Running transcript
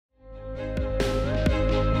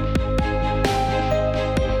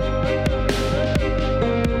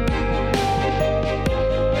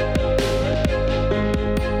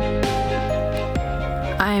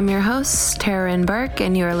host, Tara Rynn Burke,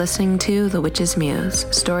 and you are listening to The Witch's Muse,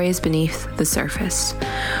 Stories Beneath the Surface,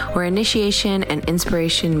 where initiation and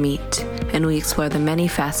inspiration meet, and we explore the many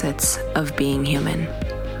facets of being human.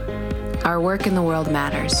 Our work in the world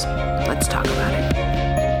matters. Let's talk about it.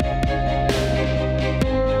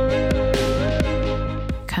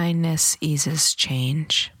 Kindness eases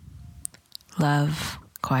change. Love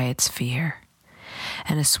quiets fear.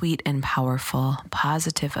 And a sweet and powerful,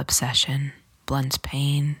 positive obsession blunts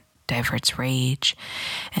pain, diverts rage,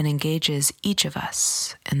 and engages each of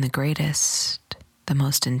us in the greatest, the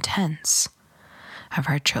most intense of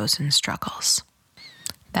our chosen struggles.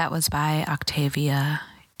 That was by Octavia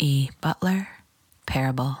E. Butler,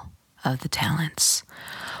 Parable of the Talents.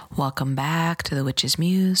 Welcome back to The Witch's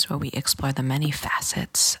Muse, where we explore the many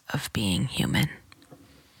facets of being human.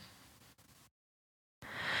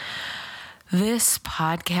 This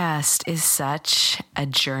podcast is such a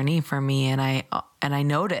journey for me, and I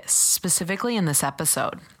notice specifically in this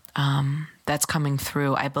episode that's coming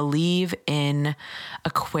through, I believe in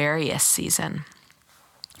Aquarius season,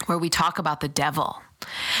 where we talk about the devil.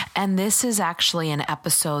 And this is actually an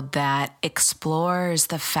episode that explores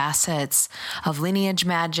the facets of lineage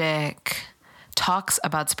magic, talks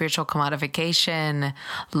about spiritual commodification,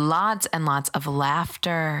 lots and lots of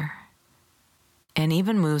laughter, and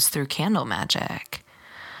even moves through candle magic.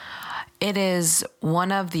 It is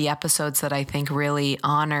one of the episodes that I think really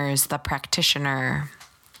honors the practitioner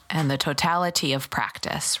and the totality of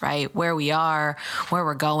practice, right? Where we are, where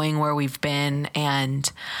we're going, where we've been.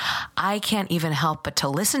 And I can't even help but to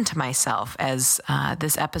listen to myself as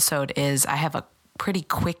this episode is. I have a pretty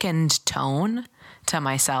quickened tone to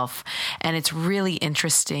myself. And it's really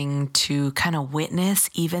interesting to kind of witness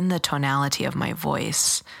even the tonality of my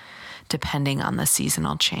voice, depending on the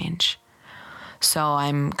seasonal change. So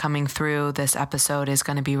I'm coming through, this episode is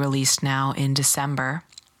going to be released now in December,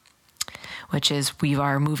 which is we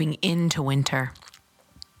are moving into winter.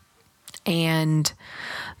 And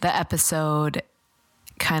the episode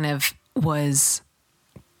was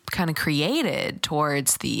created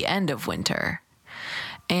towards the end of winter.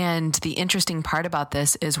 And the interesting part about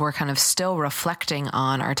this is we're kind of still reflecting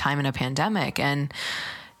on our time in a pandemic. And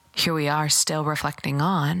here we are still reflecting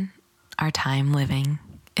on our time living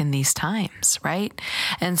in these times, right?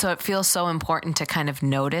 And so it feels so important to kind of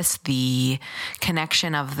notice the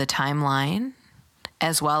connection of the timeline,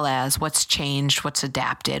 as well as what's changed, what's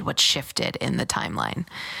adapted, what's shifted in the timeline.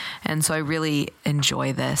 And so I really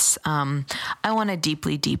enjoy this. I want to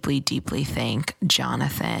deeply, deeply, deeply thank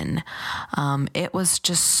Jonathan. It was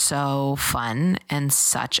just so fun and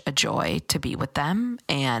such a joy to be with them.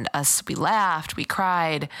 And we laughed, we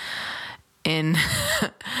cried, in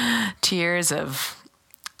tears of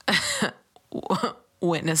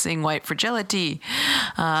witnessing white fragility,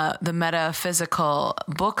 the metaphysical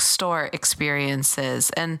bookstore experiences.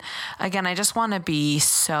 And again, I just want to be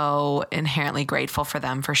so inherently grateful for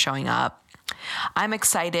them for showing up. I'm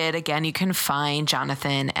excited. Again, you can find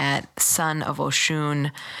Jonathan at Son of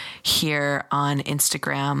Oshun here on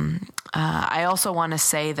Instagram. I also want to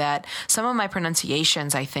say that some of my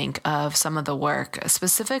pronunciations, I think, of some of the work,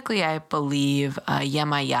 specifically, I believe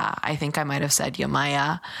Yemaya. I think I might have said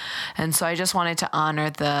Yemaya. And so I just wanted to honor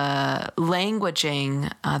the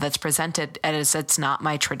languaging that's presented as it's not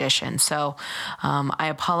my tradition. So I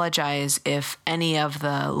apologize if any of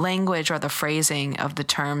the language or the phrasing of the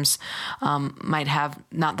terms might have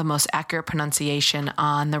not the most accurate pronunciation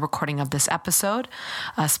on the recording of this episode.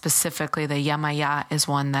 Specifically, the Yemaya is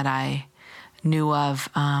one that I knew of.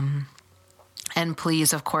 And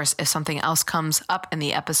please, of course, if something else comes up in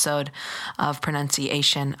the episode of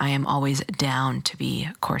pronunciation, I am always down to be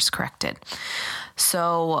course corrected.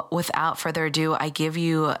 So without further ado, I give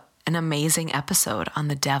you an amazing episode on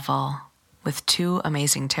the devil with two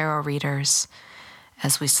amazing tarot readers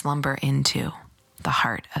as we slumber into the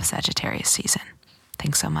heart of Sagittarius season.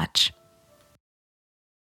 Thanks so much.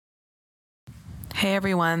 Hey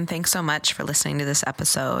everyone, thanks so much for listening to this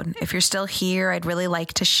episode. If you're still here, I'd really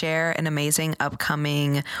like to share an amazing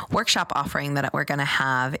upcoming workshop offering that we're going to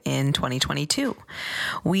have in 2022.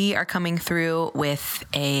 We are coming through with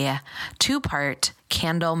a 2-part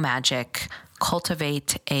candle magic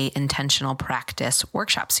Cultivate a Intentional Practice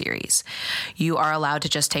workshop series. You are allowed to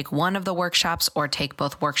just take one of the workshops or take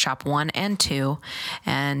both workshop 1 and 2.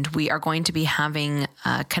 And we are going to be having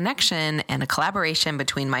a connection and a collaboration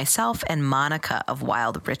between myself and Monica of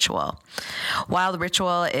Wild Ritual. Wild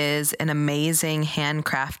Ritual is an amazing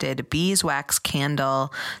handcrafted beeswax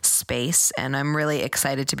candle space, and I'm really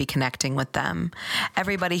excited to be connecting with them.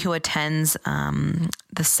 Everybody who attends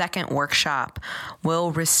the second workshop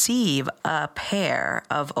will receive a pair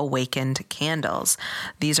of awakened candles.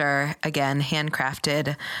 These are, again,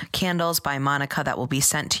 handcrafted candles by Monica that will be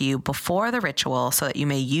sent to you before the ritual so that you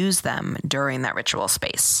may use them during that ritual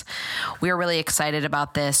space. We are really excited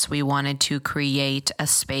about this. We wanted to create a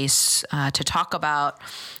space to talk about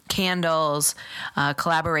candles,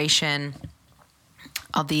 collaboration,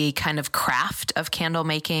 of the kind of craft of candle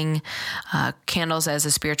making, candles as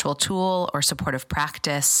a spiritual tool or supportive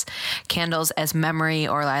practice, candles as memory,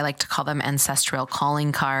 or I like to call them ancestral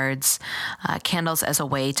calling cards, candles as a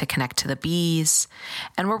way to connect to the bees.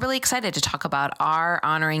 And we're really excited to talk about our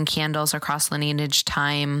honoring candles across lineage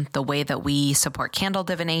time, the way that we support candle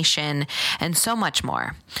divination, and so much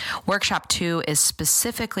more. Workshop 2 is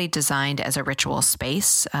specifically designed as a ritual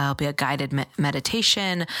space. It'll be a guided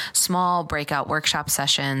meditation, small breakout workshop sessions,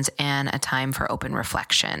 and a time for open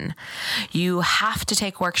reflection. You have to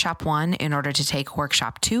take workshop 1 in order to take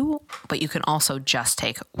workshop 2, but you can also just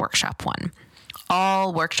take workshop 1.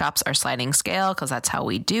 All workshops are sliding scale because that's how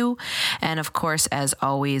we do. And of course, as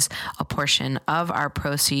always, a portion of our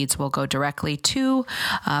proceeds will go directly to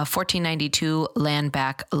 1492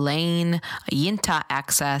 Landback Lane, Yinta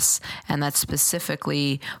Access, and that's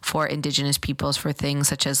specifically for Indigenous peoples for things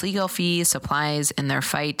such as legal fees, supplies in their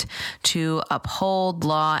fight to uphold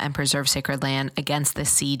law and preserve sacred land against the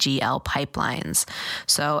CGL pipelines.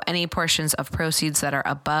 So any portions of proceeds that are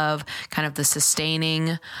above kind of the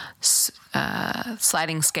sustaining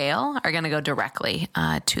sliding scale are going to go directly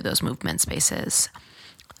to those movement spaces.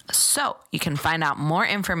 So you can find out more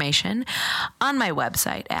information on my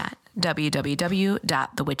website at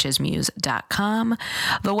www.thewitchesmuse.com.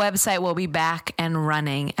 The website will be back and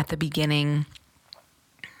running at the beginning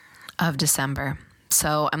of December.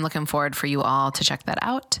 So I'm looking forward for you all to check that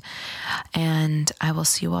out. And I will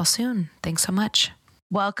see you all soon. Thanks so much.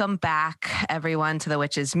 Welcome back, everyone, to The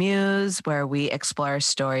Witch's Muse, where we explore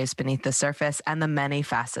stories beneath the surface and the many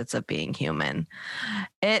facets of being human.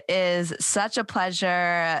 It is such a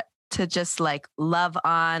pleasure to just love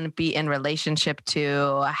on, be in relationship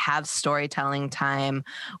to, have storytelling time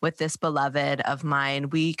with this beloved of mine.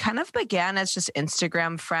 We kind of began as just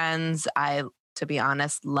Instagram friends. To be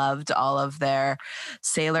honest, loved all of their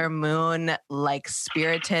Sailor Moon,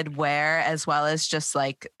 spirited wear, as well as just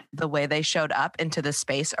the way they showed up into the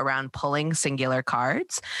space around pulling singular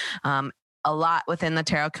cards. A lot within the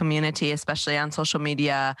tarot community, especially on social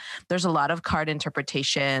media, there's a lot of card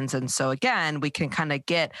interpretations. And so again, we can kind of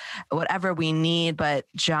get whatever we need, but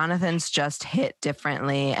Jonathan's just hit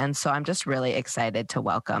differently. And so I'm just really excited to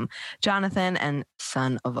welcome Jonathan and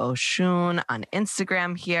Son of Oshun on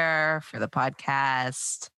Instagram here for the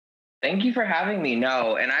podcast. Thank you for having me.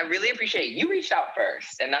 No, and I really appreciate you reached out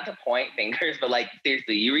first, and not to point fingers, but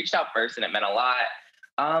seriously, you reached out first and it meant a lot.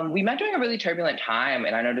 We met during a really turbulent time,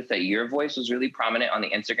 and I noticed that your voice was really prominent on the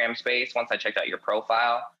Instagram space once I checked out your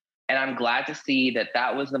profile. And I'm glad to see that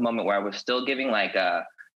that was the moment where I was still giving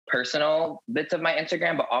personal bits of my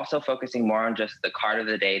Instagram, but also focusing more on just the card of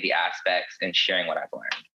the day, the aspects, and sharing what I've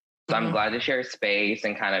learned. So I'm glad to share space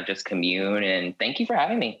and kind of just commune, and thank you for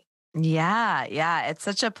having me. Yeah. It's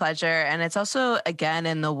such a pleasure. And it's also, again,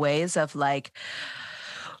 in the ways of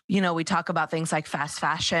we talk about things like fast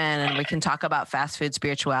fashion, and we can talk about fast food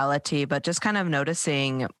spirituality, but just kind of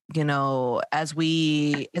noticing, as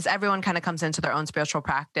everyone kind of comes into their own spiritual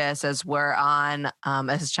practice, as we're on,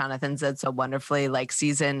 as Jonathan said so wonderfully,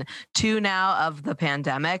 season 2 now of the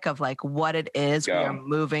pandemic, of what it is we are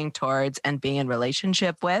moving towards and being in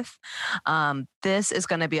relationship with. This is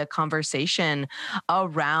going to be a conversation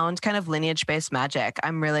around kind of lineage-based magic.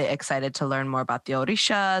 I'm really excited to learn more about the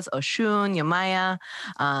Orishas, Oshun, Yemaya,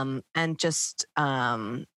 and just,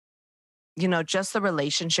 just the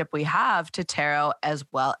relationship we have to tarot, as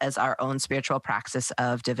well as our own spiritual practice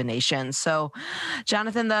of divination. So,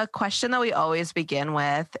 Jonathan, the question that we always begin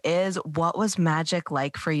with is, what was magic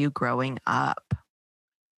like for you growing up?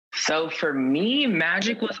 So for me,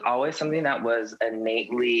 magic was always something that was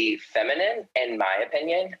innately feminine, in my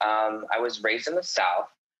opinion. I was raised in the South,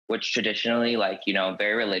 which traditionally,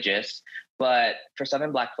 very religious. But for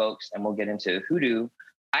Southern Black folks, and we'll get into hoodoo,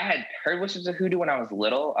 I had heard witches of hoodoo when I was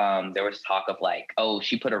little. There was talk of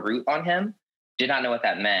she put a root on him. Did not know what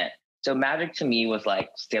that meant. So magic to me was like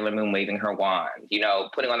Sailor Moon waving her wand,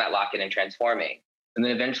 putting on that locket and transforming. And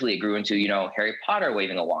then eventually it grew into, Harry Potter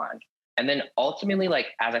waving a wand. And then ultimately,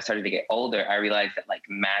 as I started to get older, I realized that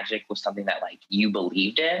magic was something that you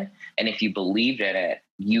believed in. And if you believed in it,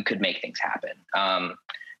 you could make things happen.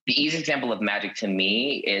 The easy example of magic to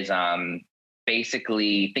me is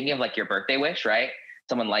basically thinking of your birthday wish, right?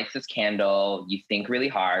 someone lights this candle, you think really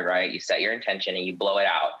hard, right? You set your intention and you blow it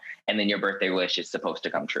out, and then your birthday wish is supposed to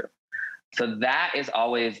come true. So that is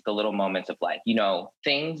always the little moments of like,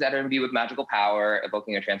 things that are imbued with magical power,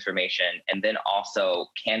 evoking a transformation, and then also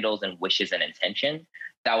candles and wishes and intention.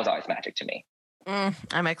 That was always magic to me.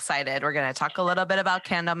 I'm excited. We're going to talk a little bit about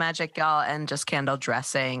candle magic, y'all, and just candle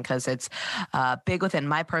dressing, because it's big within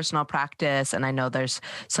my personal practice. And I know there's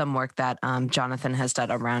some work that Jonathan has done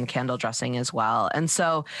around candle dressing as well. And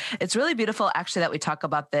so it's really beautiful, actually, that we talk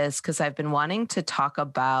about this, because I've been wanting to talk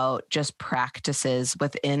about just practices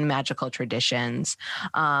within magical traditions.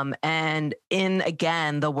 And in,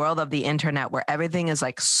 again, the world of the internet, where everything is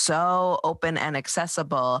like so open and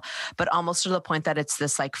accessible, but almost to the point that it's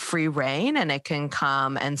this like free reign, and it can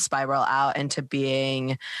come and spiral out into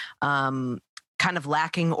being kind of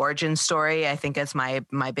lacking origin story, I think is my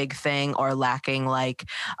big thing, or lacking like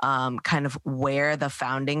kind of where the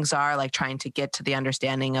foundings are, like trying to get to the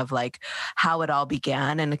understanding of like how it all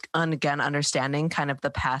began, and again, understanding kind of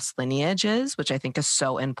the past lineages, which I think is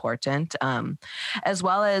so important, as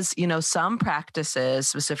well as, some practices,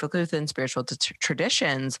 specifically within spiritual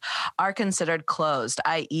traditions, are considered closed,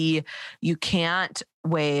 i.e. you can't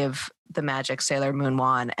wave the magic Sailor Moon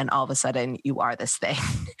wand and all of a sudden you are this thing.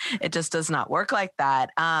 It just does not work like that.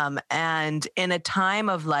 And in a time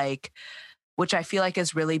of like, which I feel like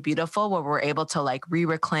is really beautiful, where we're able to like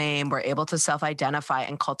reclaim, we're able to self-identify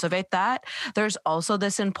and cultivate that. There's also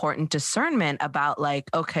this important discernment about like,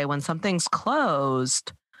 okay, when something's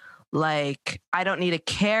closed, like, I don't need a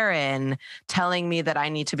Karen telling me that I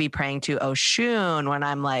need to be praying to Oshun when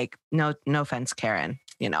I'm like, no offense, Karen.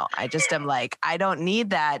 I just am like, I don't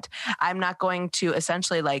need that. I'm not going to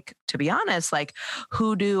essentially, like, to be honest, like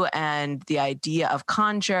hoodoo and the idea of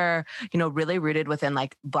conjure, really rooted within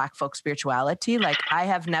like Black folk spirituality. Like, I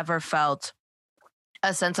have never felt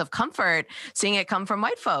a sense of comfort seeing it come from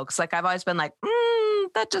white folks. Like, I've always been like,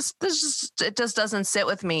 it just doesn't sit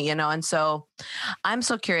with me, And so I'm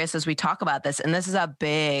so curious as we talk about this, and this is a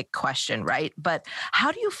big question, right? But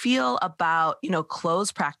how do you feel about,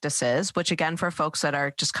 closed practices, which again, for folks that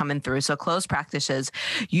are just coming through, so closed practices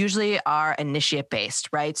usually are initiate based,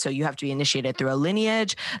 right? So you have to be initiated through a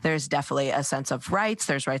lineage. There's definitely a sense of rites.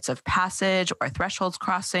 There's rites of passage or thresholds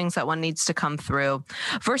crossings that one needs to come through,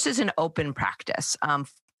 versus an open practice.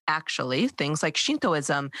 Actually, things like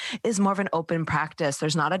Shintoism is more of an open practice.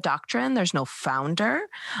 There's not a doctrine. There's no founder.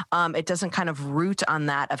 It doesn't kind of root on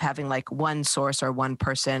that of having like one source or one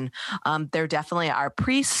person. There definitely are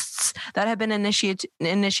priests that have been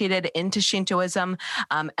initiated into Shintoism.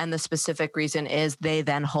 And the specific reason is they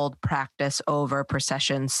then hold practice over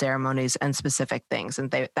processions, ceremonies, and specific things.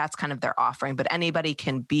 And that's kind of their offering. But anybody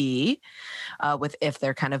can be if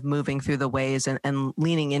they're kind of moving through the ways and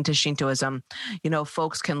leaning into Shintoism,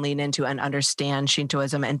 folks can lean into and understand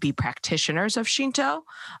Shintoism and be practitioners of Shinto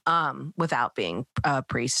without being a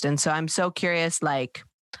priest. And so I'm so curious, like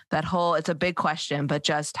it's a big question, but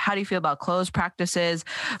just how do you feel about closed practices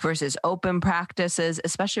versus open practices,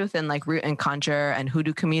 especially within like root and conjure and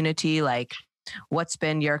hoodoo community? Like, what's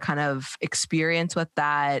been your kind of experience with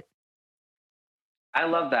that? I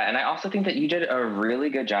love that. And I also think that you did a really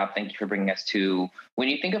good job. Thank you for bringing us to, when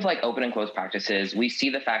you think of like open and closed practices, we see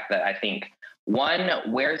the fact that I think, one,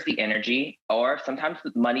 where's the energy? Or sometimes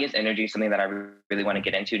money is energy, something that I really want to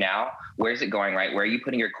get into now. Where's it going, right? Where are you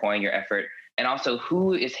putting your coin, your effort? And also,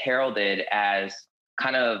 who is heralded as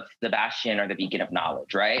kind of the bastion or the beacon of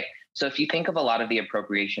knowledge, right? So if you think of a lot of the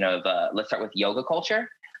appropriation of, let's start with yoga culture,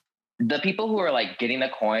 the people who are like getting the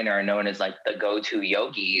coin or are known as like the go-to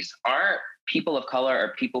yogis aren't people of color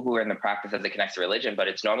or people who are in the practice as it connects to religion, but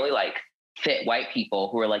it's normally like fit white people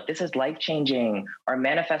who are like, this is life-changing, or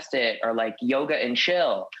manifest it, or like yoga and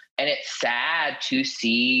chill. And it's sad to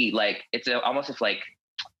see, like, it's almost if like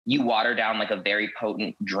you water down like a very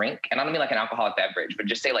potent drink. And I don't mean like an alcoholic beverage, but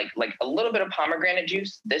just say like a little bit of pomegranate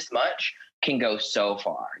juice, this much can go so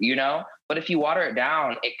far, But if you water it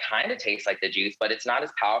down, it kind of tastes like the juice, but it's not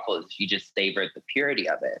as powerful as if you just savored the purity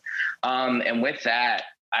of it. And with that,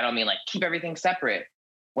 I don't mean like keep everything separate.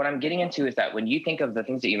 What I'm getting into is that when you think of the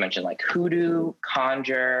things that you mentioned, like hoodoo,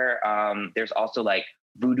 conjure, there's also like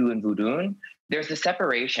voodoo and voodoo, there's the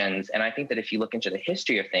separations. And I think that if you look into the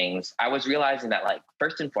history of things, I was realizing that, like,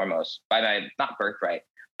 first and foremost, by my, not birthright,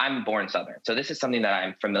 I'm born Southern. So this is something that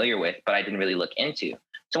I'm familiar with, but I didn't really look into.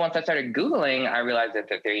 So once I started Googling, I realized that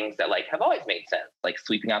there are things that like have always made sense, like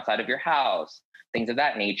sweeping outside of your house, things of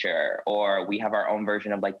that nature. Or we have our own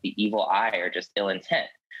version of like the evil eye or just ill intent.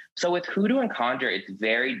 So with hoodoo and conjure, it's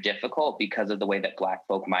very difficult because of the way that Black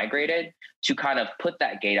folk migrated to kind of put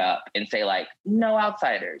that gate up and say like, no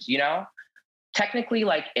outsiders, technically,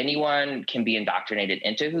 like, anyone can be indoctrinated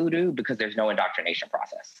into hoodoo because there's no indoctrination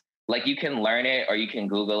process. Like, you can learn it or you can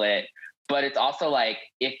Google it. But it's also like,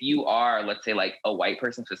 if you are, let's say, like a white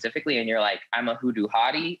person specifically, and you're like, I'm a hoodoo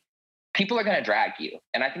hottie, people are going to drag you.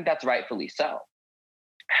 And I think that's rightfully so.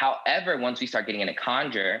 However, once we start getting into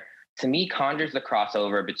conjure, to me, conjure is the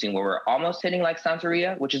crossover between where we're almost hitting like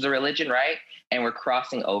Santeria, which is a religion, right? And we're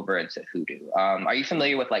crossing over into hoodoo. Are you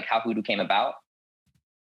familiar with like how hoodoo came about?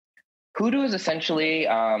 Hoodoo is essentially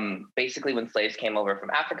basically when slaves came over from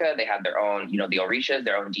Africa, they had their own, the Orishas,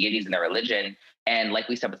 their own deities in their religion. And like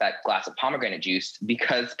we said with that glass of pomegranate juice,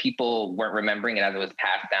 because people weren't remembering it as it was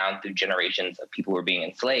passed down through generations of people who were being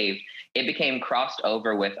enslaved, it became crossed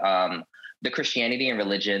over with the Christianity and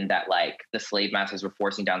religion that like the slave masters were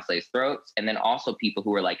forcing down slaves' throats. And then also people who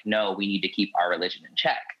were like, no, we need to keep our religion in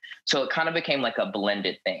check. So it kind of became like a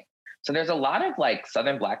blended thing. So there's a lot of like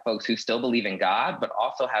Southern Black folks who still believe in God, but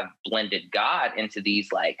also have blended God into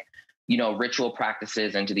these like, ritual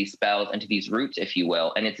practices, into these spells, into these roots, if you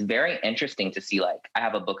will. And it's very interesting to see, like, I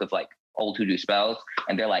have a book of like old hoodoo spells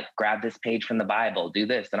and they're like, grab this page from the Bible, do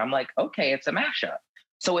this. And I'm like, okay, it's a mashup.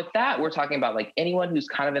 So with that, we're talking about like anyone who's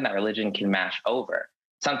kind of in that religion can mash over.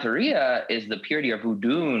 Santeria is the purity or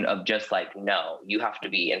voodoo of just like, no, you have to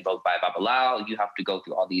be invoked by Babalao. You have to go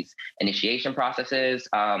through all these initiation processes.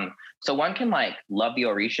 So one can like love the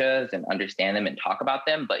Orishas and understand them and talk about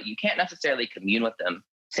them, but you can't necessarily commune with them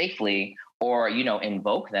safely or,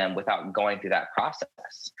 invoke them without going through that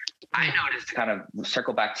process. I noticed, to kind of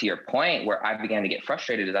circle back to your point, where I began to get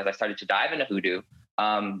frustrated is as I started to dive into hoodoo.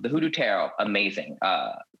 The Hoodoo Tarot, amazing.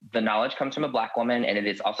 The knowledge comes from a Black woman and it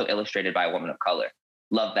is also illustrated by a woman of color.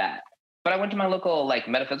 Love that. But I went to my local like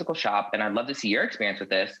metaphysical shop and I'd love to see your experience with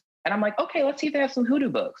this. And I'm like, okay, let's see if they have some hoodoo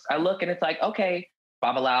books. I look and it's like, okay,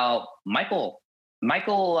 Babalao, Michael,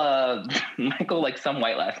 like some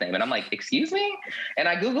white last name. And I'm like, excuse me? And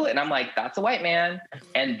I Google it and I'm like, that's a white man.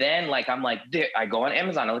 And then like, I'm like, I go on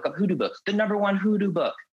Amazon, I look up hoodoo books, the #1 hoodoo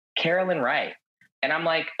book, Carolyn Wright. And I'm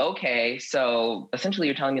like, okay, so essentially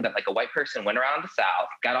you're telling me that like a white person went around the South,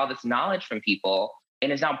 got all this knowledge from people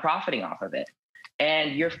and is now profiting off of it.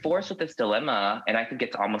 And you're forced with this dilemma. And I think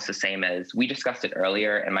it's almost the same as we discussed it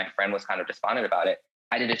earlier. And my friend was kind of despondent about it.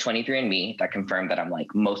 I did a 23andMe that confirmed that I'm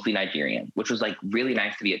like mostly Nigerian, which was like really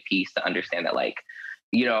nice to be at peace to understand that like,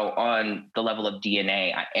 on the level of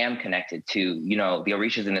DNA, I am connected to, the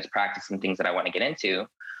Orishas in this practice and things that I want to get into.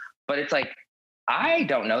 But it's like, I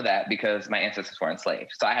don't know that because my ancestors were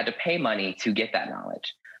enslaved. So I had to pay money to get that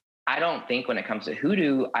knowledge. I don't think when it comes to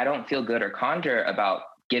hoodoo, I don't feel good or conjure about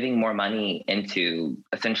giving more money into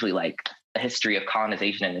essentially like a history of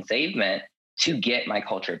colonization and enslavement to get my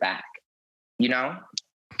culture back, So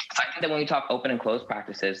I think that when we talk open and closed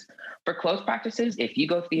practices, for closed practices, if you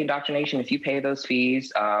go through the indoctrination, if you pay those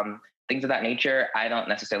fees, things of that nature, I don't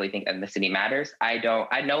necessarily think ethnicity matters. I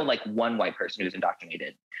know like one white person who's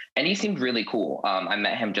indoctrinated and he seemed really cool. I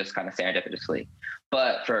met him just kind of serendipitously,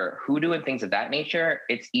 but for hoodoo and things of that nature,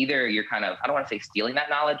 it's either you're kind of, I don't want to say stealing that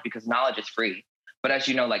knowledge because knowledge is free. But as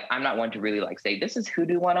you know, like, I'm not one to really like say, this is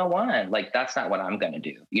hoodoo 101. Like, that's not what I'm going to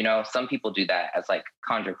do. Some people do that as like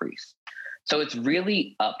conjure priests. So it's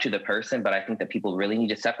really up to the person. But I think that people really need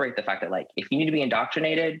to separate the fact that like, if you need to be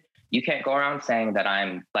indoctrinated, you can't go around saying that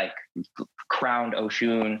I'm like crowned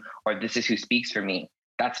Oshun or this is who speaks for me.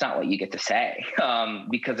 That's not what you get to say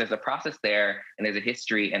because there's a process there and there's a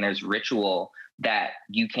history and there's ritual that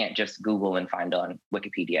you can't just Google and find on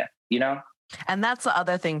Wikipedia, And that's the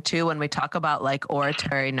other thing too, when we talk about like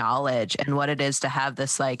oratory knowledge and what it is to have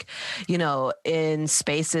this, like, in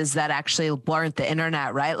spaces that actually weren't the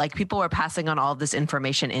internet, right? Like people were passing on all of this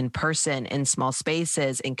information in person, in small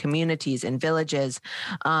spaces, in communities, in villages,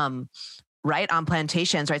 right, on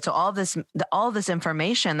plantations, right? So all of this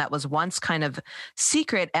information that was once kind of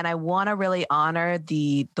secret, and I want to really honor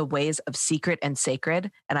the ways of secret and sacred,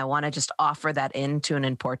 and I want to just offer that into an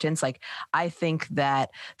importance. Like I think that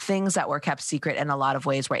things that were kept secret in a lot of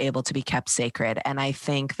ways were able to be kept sacred, and I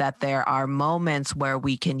think that there are moments where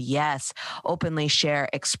we can, yes, openly share,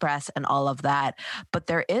 express, and all of that, but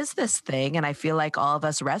there is this thing, and I feel like all of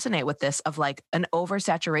us resonate with this, of like an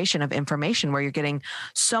oversaturation of information where you're getting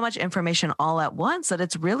so much information all at once that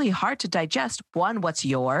it's really hard to digest. One, what's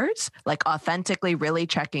yours, like authentically really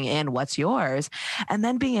checking in what's yours, and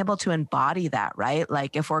then being able to embody that, right?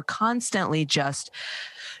 Like if we're constantly just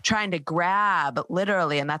trying to grab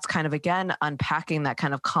literally, and that's kind of, again, unpacking that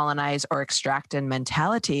kind of colonize or extract in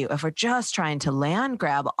mentality. If we're just trying to land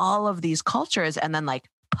grab all of these cultures and then like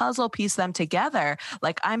puzzle piece them together,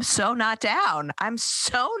 like I'm so not down.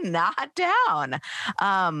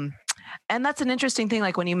 And that's an interesting thing.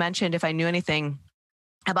 Like when you mentioned, if I knew anything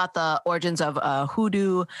about the origins of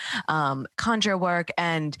hoodoo, conjure work.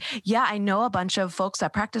 And yeah, I know a bunch of folks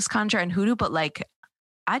that practice conjure and hoodoo, but like,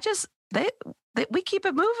 I just, we keep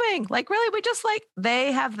it moving. Like really, we just like,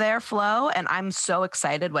 they have their flow. And I'm so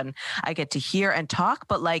excited when I get to hear and talk,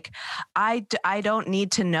 but like, I don't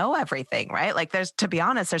need to know everything, right? Like to be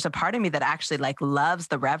honest, there's a part of me that actually like loves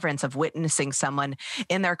the reverence of witnessing someone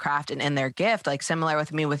in their craft and in their gift. Like similar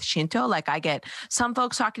with me with Shinto, like I get some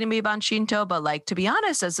folks talking to me about Shinto, but like, to be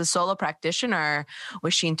honest, as a solo practitioner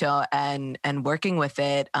with Shinto and working with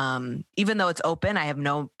it, even though it's open, I have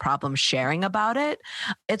no problem sharing about it.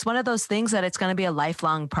 It's one of those things that it's going to be a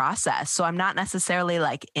lifelong process. So I'm not necessarily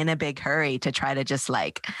like in a big hurry to try to just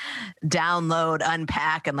like download,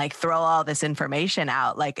 unpack, and like throw all this information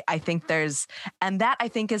out. Like I think and that I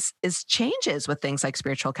think is changes with things like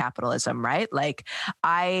spiritual capitalism, right? Like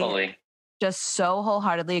I just so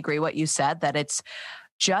wholeheartedly agree what you said, that it's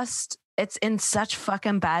in such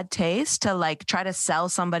fucking bad taste to like try to sell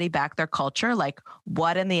somebody back their culture. Like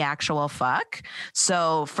what in the actual fuck?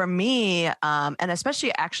 So for me, and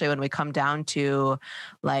especially actually when we come down to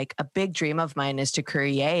like a big dream of mine is to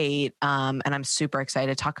create, and I'm super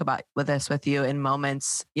excited to talk about this with you in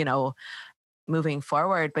moments, moving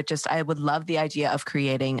forward, but just I would love the idea of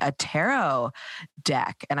creating a tarot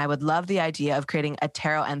deck, and I would love the idea of creating a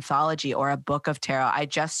tarot anthology or a book of tarot. I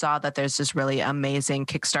just saw that there's this really amazing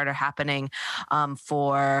Kickstarter happening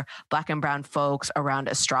for Black and Brown folks around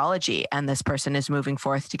astrology, and this person is moving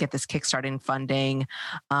forth to get this Kickstarting funding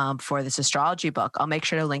for this astrology book. I'll make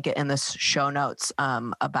sure to link it in the show notes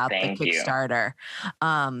about the Kickstarter.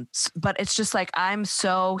 But it's just like I'm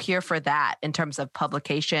so here for that in terms of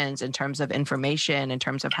publications, in terms of information, in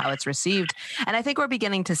terms of how it's received. And I think we're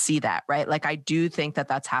beginning to see that, right? Like I do think that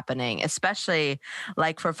that's happening, especially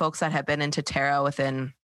like for folks that have been into tarot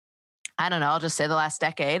within, I don't know, I'll just say the last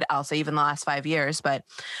decade. I'll say even the last 5 years. But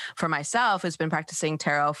for myself, who's been practicing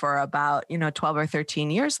tarot for about, 12 or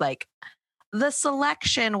 13 years, like the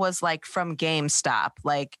selection was like from GameStop.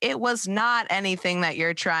 Like it was not anything that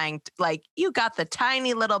you're trying to, like you got the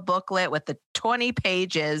tiny little booklet with the 20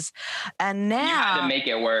 pages and now you had to make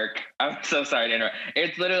it work. I'm so sorry to interrupt.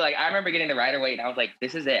 It's literally like, I remember getting the Rider-Waite and I was like,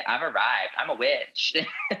 this is it. I've arrived. I'm a witch.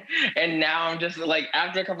 And now I'm just like,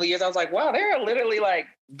 after a couple of years, I was like, wow, there are literally like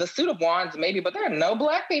the suit of wands maybe, but there are no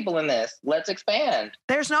Black people in this. Let's expand.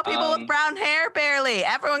 There's no people with brown hair barely.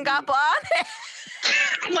 Everyone got blonde hair.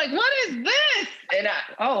 I'm like, what is this? And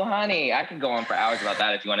honey, I could go on for hours about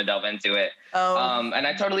that if you want to delve into it. And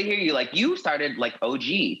I totally hear you. Like you started like OG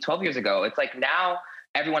 12 years ago. It's like now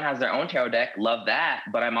everyone has their own tarot deck. Love that.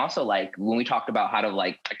 But I'm also like, when we talked about how to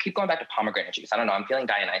like, I keep going back to pomegranate juice. I don't know. I'm feeling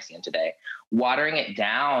Dionysian today. Watering it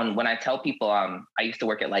down. When I tell people, I used to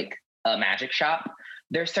work at like a magic shop.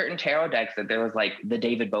 There's certain tarot decks that there was like the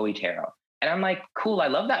David Bowie tarot. And I'm like, cool. I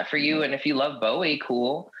love that for you. And if you love Bowie,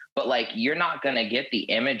 cool. But like, you're not going to get the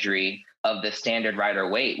imagery of the standard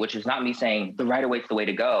Rider-Waite, which is not me saying the Rider-Waite's the way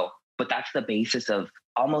to go, but that's the basis of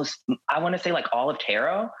almost, I want to say like all of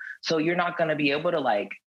tarot. So you're not going to be able to like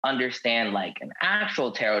understand like an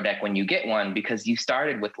actual tarot deck when you get one, because you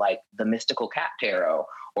started with like the Mystical Cat Tarot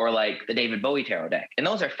or like the David Bowie tarot deck. And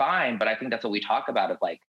those are fine. But I think that's what we talk about of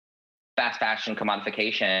like fast fashion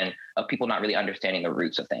commodification of people not really understanding the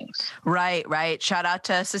roots of things. Right. Shout out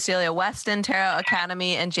to Cecilia Weston, Tarot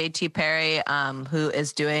Academy, and JT Perry, who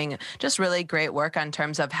is doing just really great work on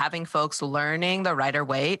terms of having folks learning the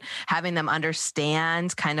Rider-Waite, having them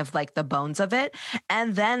understand kind of like the bones of it.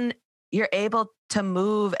 And then you're able to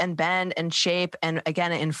move and bend and shape and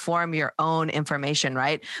again, inform your own information,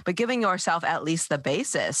 right? But giving yourself at least the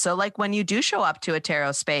basis. So like when you do show up to a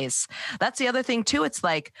tarot space, that's the other thing too. It's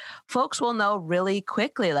like folks will know really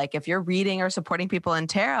quickly, like if you're reading or supporting people in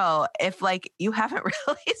tarot, if like you haven't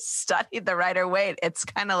really studied the Rider-Waite, it's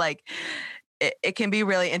kind of like, it can be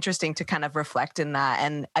really interesting to kind of reflect in that.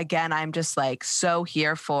 And again, I'm just like so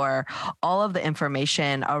here for all of the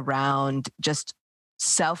information around just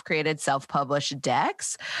self-created, self-published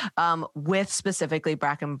decks with specifically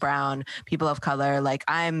Black and Brown people of color. Like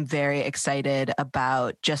I'm very excited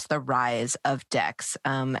about just the rise of decks.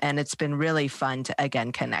 And it's been really fun to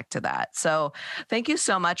again connect to that. So thank you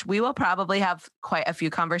so much. We will probably have quite a few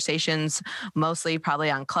conversations, mostly probably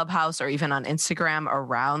on Clubhouse or even on Instagram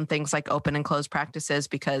around things like open and closed practices,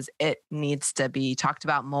 because it needs to be talked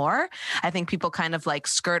about more. I think people kind of like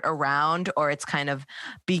skirt around, or it's kind of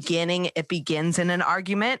it begins in an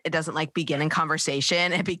argument. It doesn't like begin in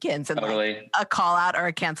conversation. It begins in like a call out or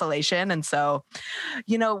a cancellation. And so,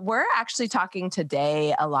 we're actually talking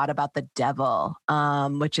today a lot about the devil,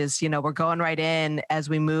 which is, we're going right in as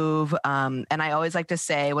we move. And I always like to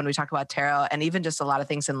say when we talk about tarot and even just a lot of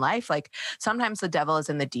things in life, like sometimes the devil is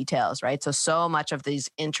in the details, right? So much of these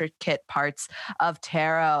intricate parts of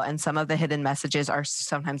tarot and some of the hidden messages are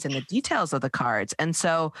sometimes in the details of the cards. And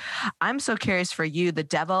so I'm so curious for you, the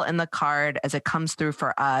devil in the card as it comes through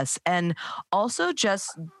for us. And also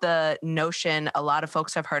just the notion, a lot of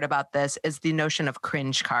folks have heard about this, is the notion of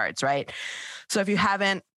cringe cards, right? So if you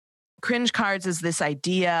haven't, cringe cards is this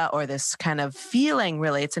idea or this kind of feeling,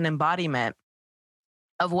 really, it's an embodiment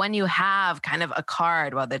of when you have kind of a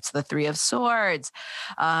card, whether it's the Three of Swords,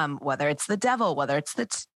 whether it's the devil, whether it's the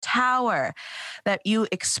Tower, that you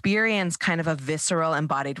experience kind of a visceral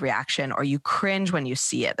embodied reaction or you cringe when you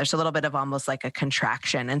see it. There's a little bit of almost like a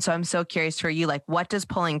contraction. And so I'm so curious for you, like what does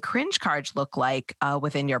pulling cringe cards look like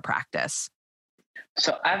within your practice?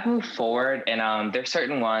 So I've moved forward and there's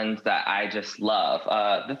certain ones that I just love.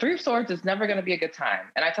 The Three of Swords is never going to be a good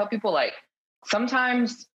time. And I tell people like,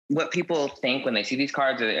 sometimes what people think when they see these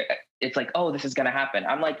cards, it's like, oh, this is going to happen.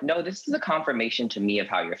 I'm like, no, this is a confirmation to me of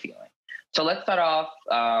how you're feeling. So let's start off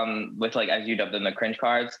with like, as you dubbed them, the cringe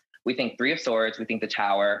cards. We think Three of Swords, we think the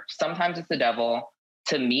Tower. Sometimes it's the devil.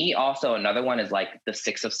 To me, also another one is like the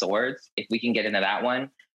Six of Swords, if we can get into that one.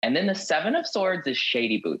 And then the Seven of Swords is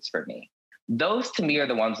shady boots for me. Those to me are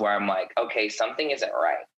the ones where I'm like, okay, something isn't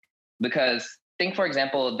right. Because think, for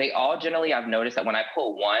example, they all generally, I've noticed that when I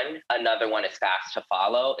pull one, another one is fast to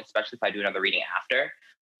follow, especially if I do another reading after,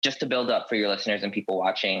 just to build up for your listeners and people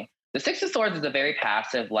watching. The Six of Swords is a very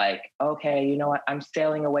passive, like, okay, you know what? I'm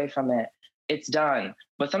sailing away from it. It's done.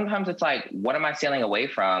 But sometimes it's like, what am I sailing away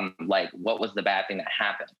from? Like, what was the bad thing that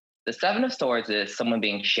happened? The Seven of Swords is someone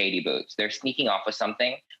being shady boots. They're sneaking off with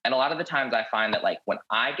something. And a lot of the times I find that like when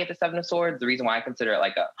I get the Seven of Swords, the reason why I consider it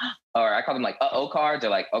like or I call them like uh-oh cards or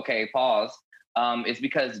like, okay, pause, is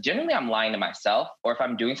because generally I'm lying to myself, or if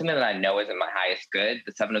I'm doing something that I know isn't my highest good,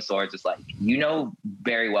 the Seven of Swords is like, you know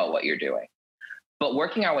very well what you're doing. But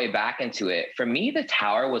working our way back into it, for me, the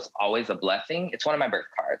Tower was always a blessing. It's one of my birth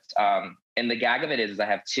cards. And the gag of it is I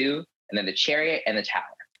have two, and then the Chariot and the Tower.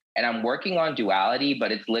 And I'm working on duality,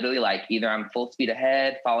 but it's literally like either I'm full speed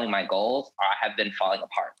ahead, following my goals, or I have been falling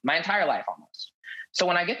apart my entire life almost. So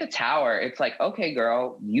when I get the Tower, it's like, okay,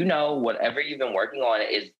 girl, you know, whatever you've been working on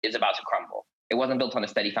is about to crumble. It wasn't built on a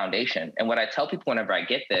steady foundation. And what I tell people whenever I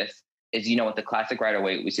get this is, you know, with the classic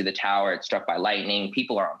Rider-Waite, we see the Tower, it's struck by lightning,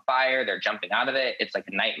 people are on fire, they're jumping out of it. It's like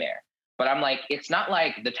a nightmare. But I'm like, it's not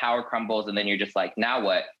like the Tower crumbles and then you're just like, now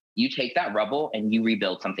what? You take that rubble and you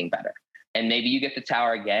rebuild something better. And maybe you get the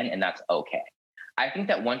Tower again, and that's okay. I think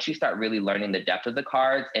that once you start really learning the depth of the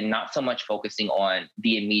cards and not so much focusing on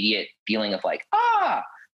the immediate feeling of like,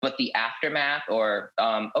 but the aftermath or,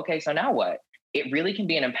 okay, so now what? It really can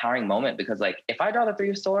be an empowering moment because like, if I draw the Three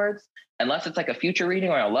of Swords, unless it's like a future reading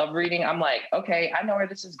or a love reading, I'm like, okay, I know where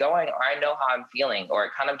this is going, or I know how I'm feeling, or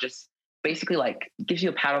it kind of just basically like gives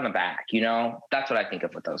you a pat on the back, you know? That's what I think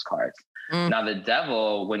of with those cards. Now the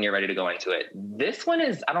devil, when you're ready to go into it, this one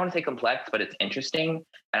is, I don't want to say complex, but it's interesting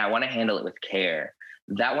and I want to handle it with care.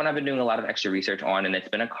 That one I've been doing a lot of extra research on, and it's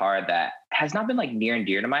been a card that has not been like near and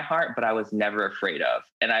dear to my heart, but I was never afraid of.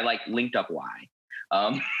 And I like linked up why.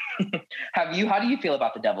 How do you feel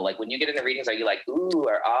about the devil? Like when you get in the readings, are you like, ooh,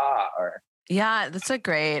 or ah, or? Yeah, it's a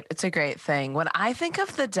great thing. When I think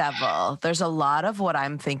of the devil, there's a lot of what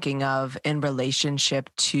I'm thinking of in relationship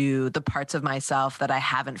to the parts of myself that I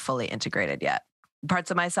haven't fully integrated yet.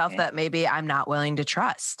 Parts of myself that maybe I'm not willing to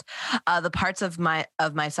trust, the parts of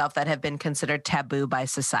myself that have been considered taboo by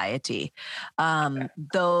society. That's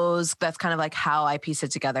kind of like how I piece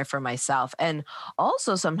it together for myself. And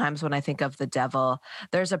also sometimes when I think of the devil,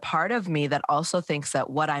 there's a part of me that also thinks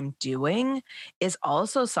that what I'm doing is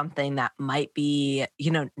also something that might be,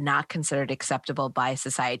 you know, not considered acceptable by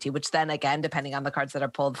society, which then again, depending on the cards that are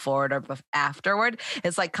pulled forward or afterward,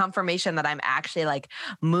 is like confirmation that I'm actually like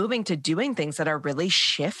moving to doing things that are really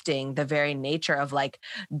shifting the very nature of like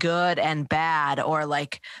good and bad, or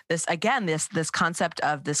like this concept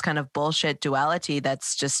of this kind of bullshit duality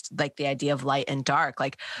that's just like the idea of light and dark.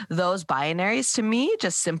 Like those binaries to me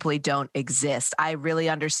just simply don't exist. I really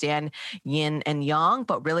understand yin and yang,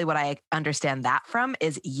 but really what I understand that from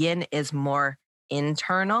is yin is more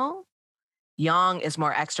internal, yang is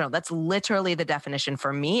more external. That's literally the definition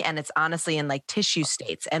for me. And it's honestly in like tissue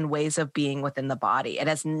states and ways of being within the body. It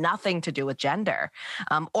has nothing to do with gender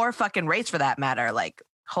or fucking race for that matter. Like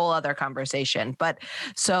whole other conversation. But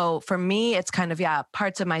so for me, it's kind of, yeah,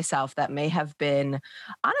 parts of myself that may have been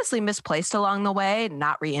honestly misplaced along the way,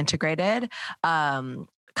 not reintegrated.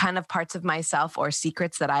 Kind of parts of myself or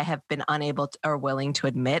secrets that I have been unable to, or willing to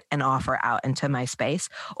admit and offer out into my space.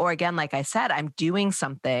 Or again, like I said, I'm doing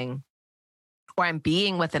something or I'm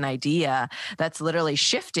being with an idea that's literally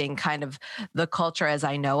shifting kind of the culture as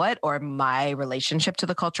I know it, or my relationship to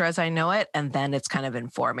the culture as I know it. And then it's kind of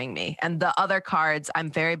informing me. And the other cards, I'm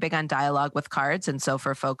very big on dialogue with cards. And so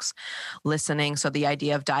for folks listening, so the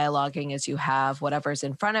idea of dialoguing is you have whatever's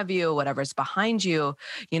in front of you, whatever's behind you,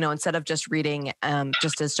 instead of just reading,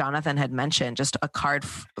 just as Jonathan had mentioned, just a card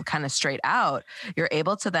kind of straight out, you're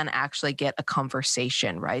able to then actually get a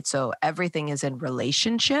conversation, right? So everything is in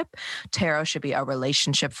relationship. Tarot should be a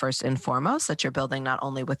relationship first and foremost that you're building not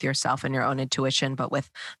only with yourself and your own intuition, but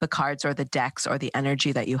with the cards or the decks or the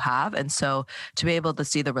energy that you have. And so to be able to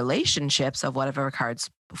see the relationships of whatever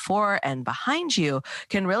cards before and behind you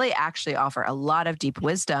can really actually offer a lot of deep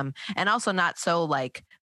wisdom, and also not so like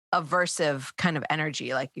aversive kind of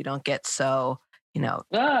energy. Like you don't get so,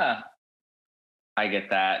 I get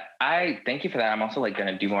that. I thank you for that. I'm also like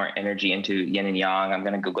going to do more energy into yin and yang. I'm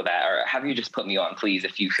going to Google that, or have you just put me on, please,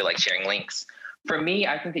 if you feel like sharing links. For me,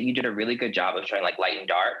 I think that you did a really good job of showing like light and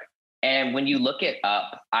dark. And when you look it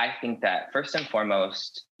up, I think that first and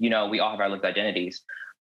foremost, we all have our lived identities.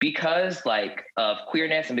 Because like of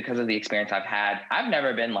queerness and because of the experience I've had, I've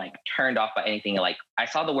never been like turned off by anything. Like I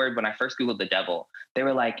saw the word when I first Googled the devil, they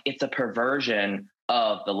were like, it's a perversion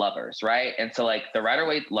of the lovers, right? And so like the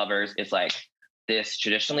Rider-Waite lovers is like this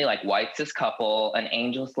traditionally like white cis couple, an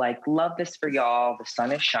angel's like, love this for y'all, the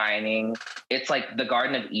sun is shining. It's like the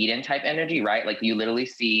Garden of Eden type energy, right? Like you literally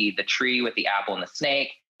see the tree with the apple and the snake.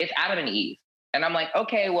 It's Adam and Eve. And I'm like,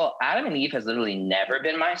 okay, well, Adam and Eve has literally never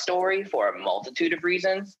been my story for a multitude of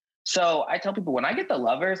reasons. So I tell people when I get the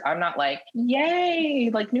lovers, I'm not like, yay,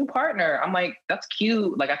 like new partner. I'm like, that's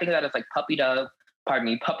cute. Like I think of that as like puppy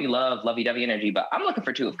love, lovey-dovey energy, but I'm looking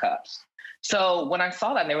for Two of Cups. So when I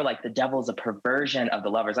saw that and they were like, the devil's a perversion of the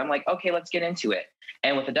lovers, I'm like, okay, let's get into it.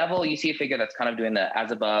 And with the devil, you see a figure that's kind of doing the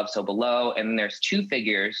as above, so below. And then there's two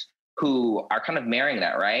figures who are kind of marrying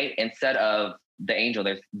that, right? Instead of the angel,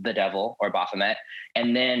 there's the devil or Baphomet.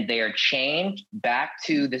 And then they are chained back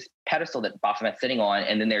to this pedestal that Baphomet's sitting on.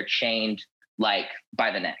 And then they're chained like by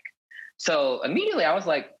the neck. So immediately I was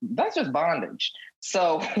like, that's just bondage.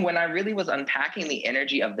 So when I really was unpacking the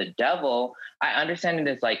energy of the devil, I understand it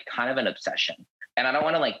as like kind of an obsession. And I don't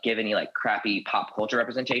want to like give any like crappy pop culture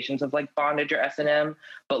representations of like bondage or S&M,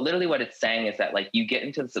 but literally what it's saying is that like you get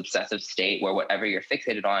into this obsessive state where whatever you're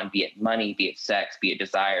fixated on, be it money, be it sex, be it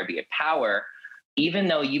desire, be it power, even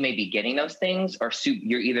though you may be getting those things, or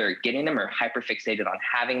you're either getting them or hyperfixated on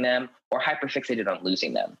having them or hyperfixated on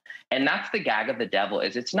losing them. And that's the gag of the devil,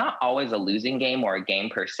 is it's not always a losing game or a game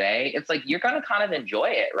per se. It's like, you're going to kind of enjoy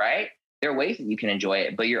it, right? There are ways that you can enjoy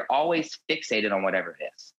it, but you're always fixated on whatever it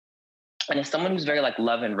is. And as someone who's very like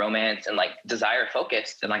love and romance and like desire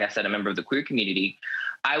focused, and like I said, a member of the queer community,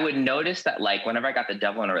 I would notice that like whenever I got the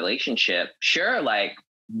devil in a relationship, sure, like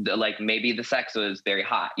maybe the sex was very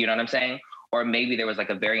hot, you know what I'm saying? Or maybe there was like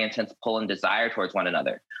a very intense pull and desire towards one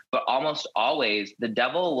another. But almost always the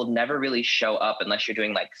devil will never really show up unless you're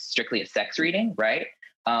doing like strictly a sex reading, right?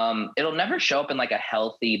 It'll never show up in like a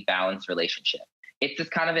healthy, balanced relationship. It's this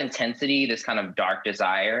kind of intensity, this kind of dark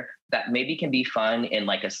desire that maybe can be fun in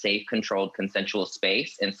like a safe, controlled, consensual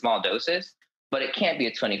space in small doses, but it can't be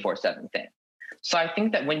a 24/7 thing. So I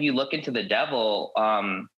think that when you look into the devil,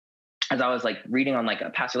 as I was like reading on like a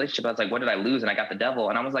past relationship, I was like, what did I lose? And I got the devil.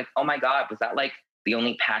 And I was like, oh my God, was that like the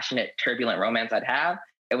only passionate, turbulent romance I'd have?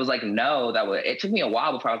 It was like, no, it took me a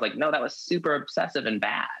while before I was like, no, that was super obsessive and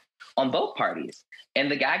bad on both parties. And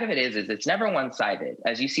the gag of it is it's never one-sided.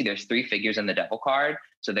 As you see, there's three figures in the devil card.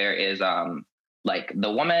 So there is like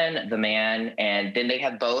the woman, the man, and then they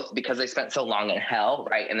have both, because they spent so long in hell,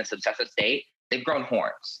 right? In this obsessive state, they've grown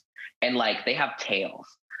horns and like they have tails.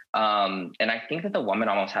 And I think that the woman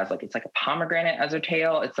almost has like, it's like a pomegranate as her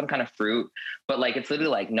tail. It's some kind of fruit, but like, it's literally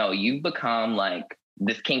like, no, you've become like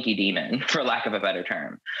this kinky demon, for lack of a better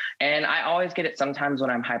term. And I always get it sometimes when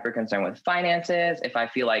I'm hyper concerned with finances, if I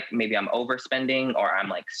feel like maybe I'm overspending or I'm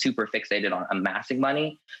like super fixated on amassing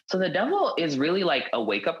money. So the devil is really like a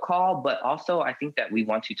wake up call, but also I think that we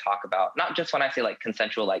want to talk about, not just when I say like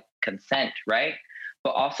consensual, like consent, right?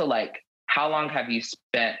 But also like, how long have you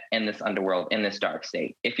spent in this underworld, in this dark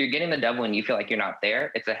state? If you're getting the devil and you feel like you're not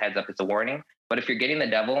there, it's a heads up, it's a warning. But if you're getting the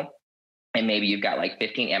devil and maybe you've got like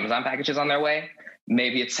 15 Amazon packages on their way,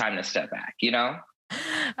 maybe it's time to step back, you know?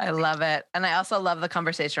 I love it. And I also love the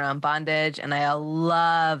conversation around bondage. And I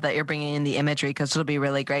love that you're bringing in the imagery, because it'll be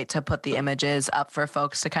really great to put the images up for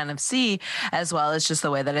folks to kind of see, as well as just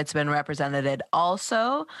the way that it's been represented.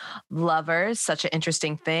 Also, lovers, such an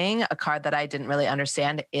interesting thing. A card that I didn't really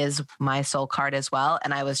understand is my soul card as well.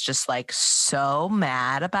 And I was just like so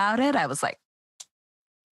mad about it. I was like,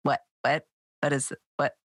 what is it?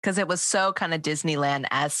 What? Because it was so kind of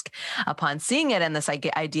Disneyland-esque upon seeing it, and this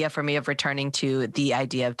idea for me of returning to the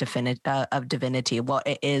idea of divinity, what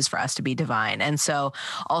it is for us to be divine. And so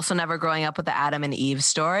also never growing up with the Adam and Eve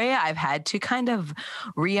story, I've had to kind of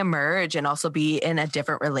reemerge and also be in a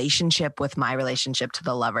different relationship with my relationship to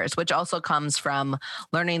the lovers, which also comes from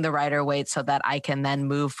learning the Rider-Waite so that I can then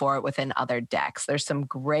move forward within other decks. There's some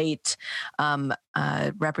great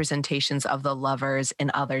representations of the lovers in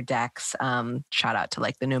other decks. Shout out to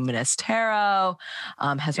like the Numinous Tarot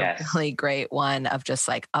has a really great one of just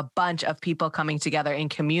like a bunch of people coming together in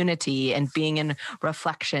community and being in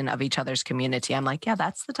reflection of each other's community. I'm like, yeah,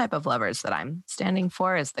 that's the type of lovers that I'm standing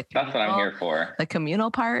for, is the communal, that's what I'm here for, the communal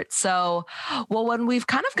part. So, well, when we've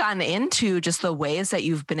kind of gotten into just the ways that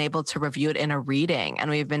you've been able to review it in a reading, and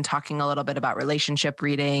we've been talking a little bit about relationship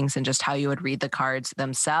readings and just how you would read the cards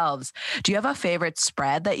themselves, do you have a favorite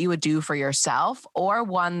spread that you would do for yourself, or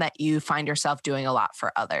one that you find yourself doing a lot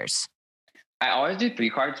for others? I always do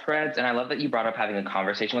 3-card spreads, and I love that you brought up having a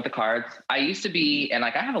conversation with the cards. I used to be, and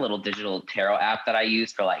like I have a little digital tarot app that I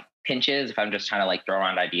use for like pinches if I'm just trying to like throw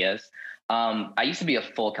around ideas. I used to be a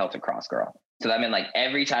full Celtic Cross girl. So that meant like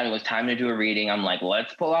every time it was time to do a reading, I'm like,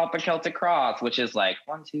 let's pull out the Celtic Cross, which is like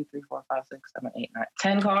 1, 2, 3, 4, 5, 6, 7, 8, 9,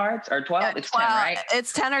 10 cards or 12. Yeah, it's 12, 10, right?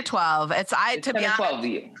 It's 10 or 12. It's to be honest, 12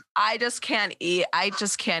 I just can't eat. I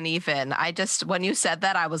just can't even. When you said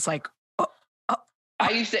that, I was like, I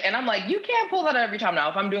used to, and I'm like, you can't pull that every time. Now,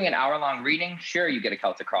 if I'm doing an hour-long reading, sure, you get a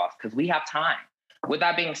Celtic Cross because we have time. With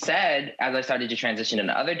that being said, as I started to transition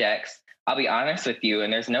into other decks, I'll be honest with you,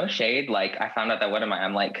 and there's no shade. Like I found out that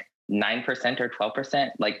I'm like 9% or 12%,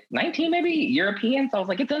 like 19 maybe European. So I was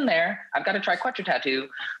like, it's in there. I've got to try Quetzal Tattoo.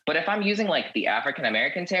 But if I'm using like the African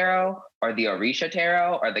American Tarot or the Orisha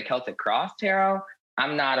Tarot or the Celtic Cross Tarot,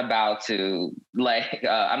 I'm not about to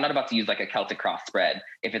use like a Celtic Cross spread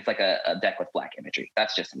if it's like a deck with black imagery.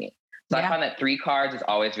 That's just me. So I find that 3 cards is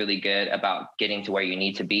always really good about getting to where you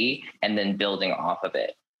need to be and then building off of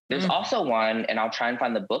it. There's also one, and I'll try and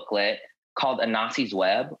find the booklet, called Anasi's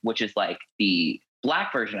Web, which is like the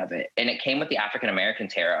black version of it. And it came with the African American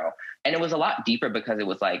Tarot. And it was a lot deeper because it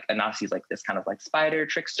was like Anasi's like this kind of like spider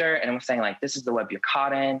trickster. And it was saying like, this is the web you're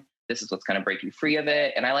caught in. This is what's going to break you free of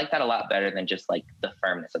it. And I like that a lot better than just like the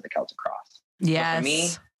firmness of the Celtic Cross. Yes. So for me,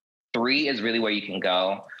 3 is really where you can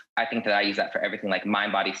go. I think that I use that for everything like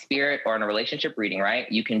mind, body, spirit, or in a relationship reading, right?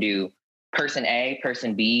 You can do person A,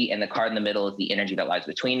 person B, and the card in the middle is the energy that lies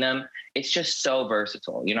between them. It's just so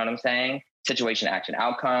versatile. You know what I'm saying? Situation, action,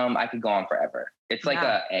 outcome. I could go on forever. It's like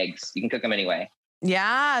eggs. You can cook them anyway.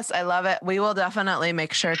 Yes, I love it. We will definitely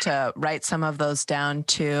make sure to write some of those down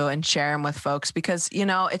too and share them with folks because, you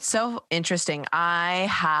know, it's so interesting.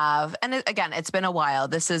 Again, it's been a while.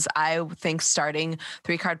 I think starting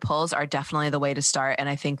 3-card pulls are definitely the way to start. And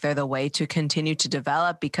I think they're the way to continue to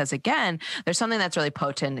develop because again, there's something that's really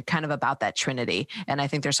potent kind of about that Trinity. And I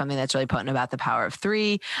think there's something that's really potent about the power of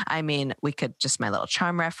 3. I mean, we could just my little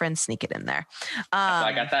charm reference, sneak it in there.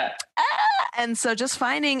 I got that. And so just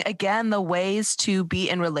finding, again, the ways to be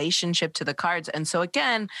in relationship to the cards. And so,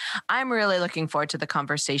 again, I'm really looking forward to the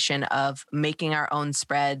conversation of making our own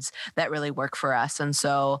spreads that really work for us. And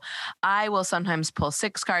so I will sometimes pull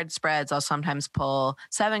 6-card spreads. I'll sometimes pull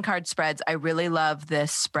 7-card spreads. I really love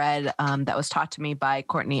this spread that was taught to me by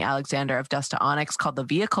Courtney Alexander of Dust to Onyx called the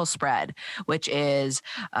Vehicle Spread, which is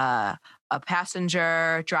a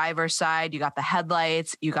passenger driver side, you got the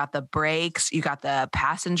headlights, you got the brakes, you got the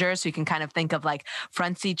passengers. So you can kind of think of like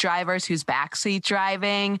front seat drivers, who's backseat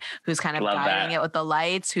driving, who's kind of guiding it with the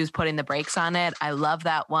lights, who's putting the brakes on it. I love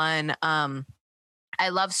that one. I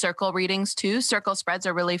love circle readings too. Circle spreads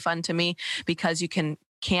are really fun to me because you can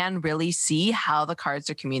really see how the cards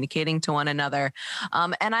are communicating to one another.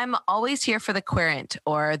 And I'm always here for the querent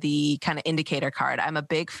or the kind of indicator card. I'm a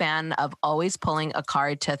big fan of always pulling a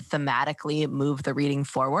card to thematically move the reading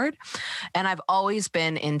forward. And I've always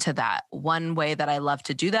been into that. One way that I love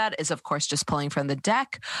to do that is, of course, just pulling from the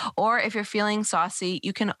deck. Or if you're feeling saucy,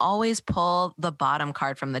 you can always pull the bottom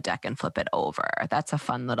card from the deck and flip it over. That's a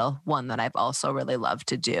fun little one that I've also really loved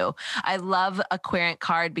to do. I love a querent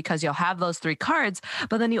card because you'll have those 3 cards,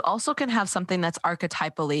 But then you also can have something that's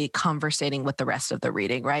archetypally conversating with the rest of the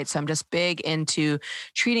reading, right? So I'm just big into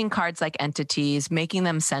treating cards like entities, making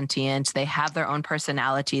them sentient. They have their own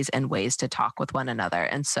personalities and ways to talk with one another.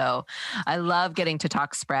 And so I love getting to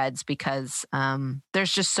talk spreads because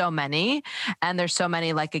there's just so many. And there's so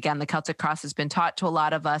many, like, again, the Celtic Cross has been taught to a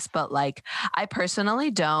lot of us, but like, I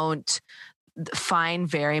personally don't find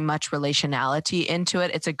very much relationality into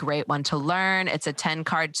it. It's a great one to learn. It's a 10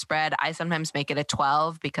 card spread. I sometimes make it a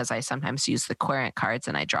 12 because I sometimes use the querent cards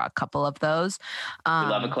and I draw a couple of those. We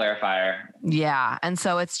love a clarifier. Yeah. And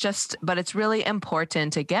so it's just, but it's really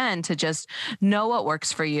important again to just know what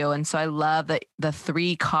works for you. And so I love that the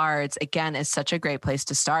 3 cards again is such a great place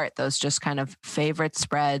to start. Those just kind of favorite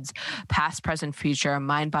spreads, past, present, future,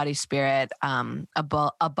 mind, body, spirit,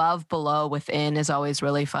 above, below, within is always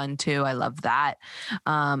really fun too. I love that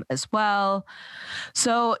as well.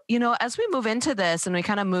 So, as we move into this and we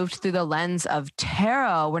kind of moved through the lens of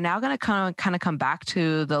tarot, we're now going to kind of come back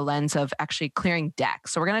to the lens of actually clearing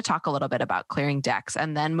decks. So we're going to talk a little bit about clearing decks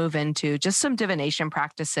and then move into just some divination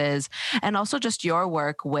practices and also just your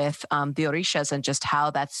work with the Orishas and just how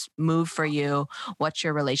that's moved for you, what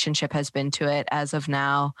your relationship has been to it as of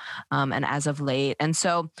now and as of late. And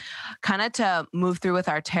so kind of to move through with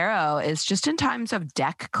our tarot is just in times of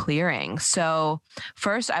deck clearing. So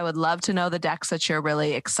first, I would love to know the decks that you're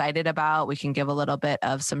really excited about. We can give a little bit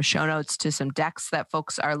of some show notes to some decks that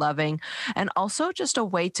folks are loving and also just a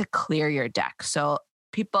way to clear your deck. So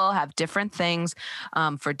people have different things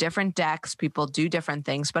for different decks. People do different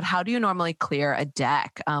things, but how do you normally clear a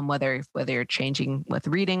deck? Whether you're changing with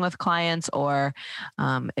reading with clients or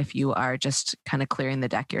if you are just kind of clearing the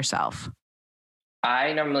deck yourself.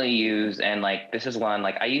 I normally use, and like, this is one,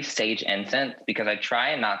 like I use sage incense because I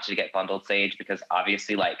try not to get bundled sage because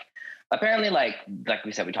obviously apparently like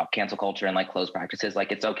we said, we talk cancel culture and like closed practices.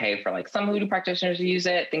 Like it's okay for like some hoodoo practitioners to use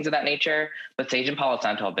it, things of that nature. But sage and Palo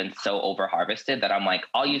Santo have been so over harvested that I'm like,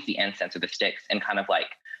 I'll use the incense or the sticks and kind of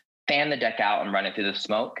like fan the deck out and run it through the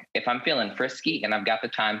smoke. If I'm feeling frisky and I've got the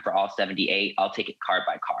time for all 78, I'll take it card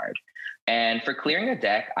by card. And for clearing a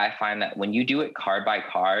deck, I find that when you do it card by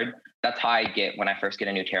card, that's how I get when I first get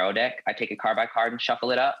a new tarot deck. I take it card by card and shuffle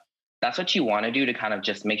it up. That's what you want to do to kind of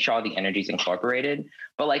just make sure all the energy is incorporated.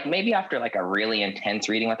 But like maybe after like a really intense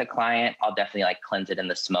reading with a client, I'll definitely like cleanse it in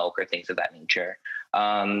the smoke or things of that nature.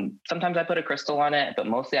 Sometimes I put a crystal on it, but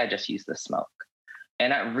mostly I just use the smoke.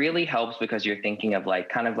 And that really helps because you're thinking of like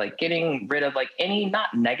kind of like getting rid of like any not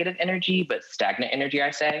negative energy, but stagnant energy, I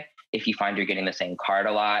say. If you find you're getting the same card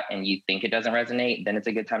a lot and you think it doesn't resonate, then it's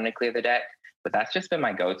a good time to clear the deck. But that's just been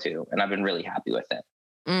my go-to, and I've been really happy with it.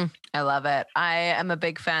 I love it. I am a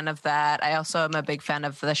big fan of that. I also am a big fan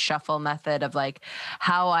of the shuffle method of like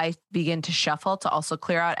how I begin to shuffle to also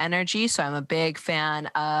clear out energy. So I'm a big fan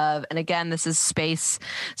of, and again, this is space.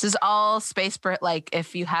 This is all space, like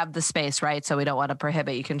if you have the space, right? So we don't want to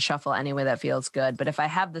prohibit, you can shuffle any way that feels good. But if I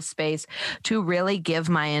have the space to really give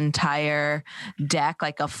my entire deck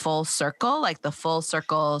like a full circle, like the full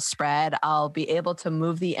circle spread, I'll be able to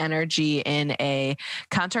move the energy in a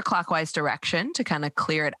counterclockwise direction to kind of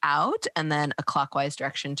clear it out and then a clockwise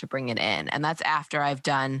direction to bring it in. And that's after I've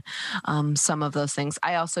done some of those things.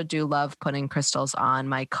 I also do love putting crystals on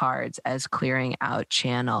my cards as clearing out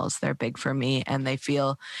channels. They're big for me and it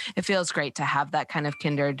feels great to have that kind of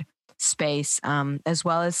kindred space as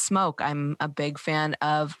well as smoke. I'm a big fan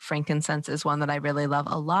of frankincense is one that I really love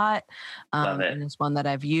a lot. Love it. And it's one that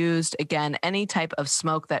I've used. Again, any type of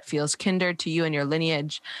smoke that feels kindred to you and your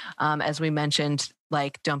lineage. As we mentioned,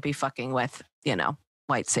 like don't be fucking with,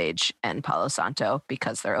 white sage and Palo Santo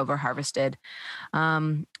because they're over harvested.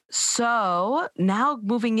 So now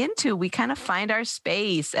moving into, we kind of find our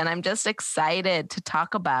space and I'm just excited to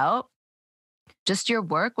talk about just your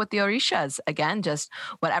work with the Orishas. Again, just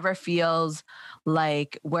whatever feels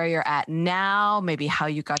like where you're at now, maybe how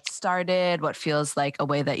you got started, what feels like a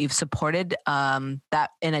way that you've supported that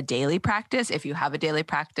in a daily practice, if you have a daily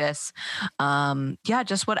practice.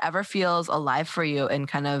 Just whatever feels alive for you and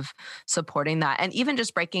kind of supporting that. And even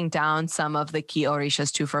just breaking down some of the key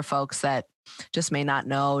Orishas too for folks that just may not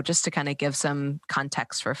know, just to kind of give some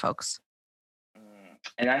context for folks.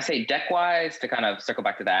 And I say deck-wise, to kind of circle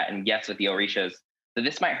back to that, and yes, with the Orishas. So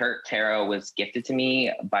This Might Hurt Tarot was gifted to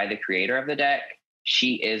me by the creator of the deck.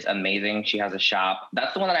 She is amazing. She has a shop.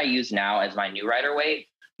 That's the one that I use now as my new Rider-Waite.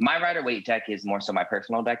 My Rider-Waite deck is more so my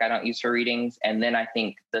personal deck I don't use for readings. And then I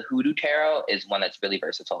think the Hoodoo Tarot is one that's really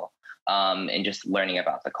versatile in just learning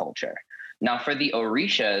about the culture. Now, for the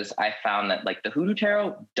Orishas, I found that like the Hoodoo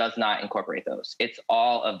Tarot does not incorporate those. It's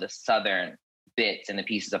all of the Southern bits and the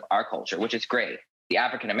pieces of our culture, which is great. The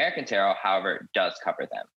African American Tarot, however, does cover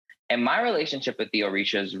them. And my relationship with the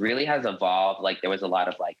Orishas really has evolved. Like there was a lot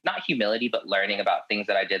of like, not humility, but learning about things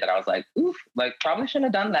that I did that I was like, oof, like probably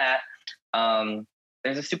shouldn't have done that.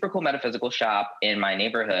 There's a super cool metaphysical shop in my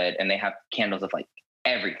neighborhood and they have candles of like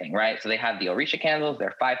everything, right? So they have the Orisha candles,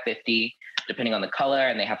 they're $5.50 depending on the color,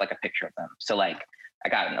 and they have like a picture of them. So like I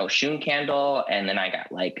got an Oshun candle and then I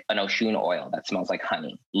got like an Oshun oil that smells like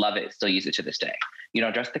honey. Love it. Still use it to this day. You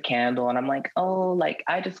know, just the candle. And I'm like, oh, like,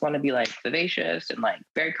 I just want to be like vivacious and like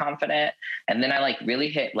very confident. And then I like really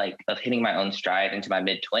hit like of hitting my own stride into my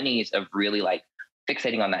mid 20s of really like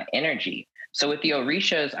fixating on that energy. So with the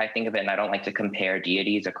Orishas, I think of it, and I don't like to compare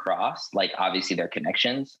deities across, like obviously their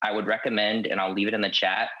connections. I would recommend, and I'll leave it in the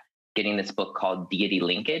chat, getting this book called Deity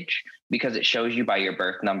Linkage, because it shows you by your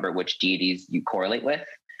birth number which deities you correlate with.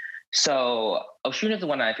 So Oshun is the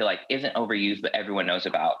one I feel like isn't overused, but everyone knows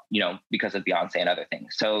about, you know, because of Beyonce and other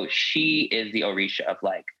things. So she is the Orisha of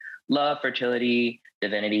like love, fertility,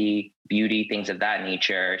 divinity, beauty, things of that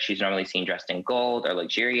nature. She's normally seen dressed in gold or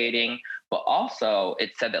luxuriating, but also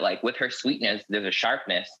it's said that like with her sweetness, there's a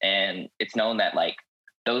sharpness, and it's known that like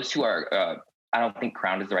those who are, I don't think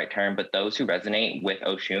crowned is the right term, but those who resonate with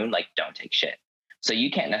Oshun, like don't take shit. So you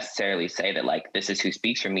can't necessarily say that like, this is who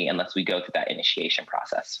speaks for me unless we go through that initiation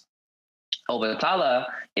process. Obatala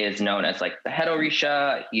is known as like the head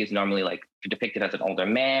Orisha. He is normally like depicted as an older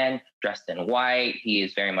man dressed in white. He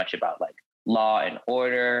is very much about like law and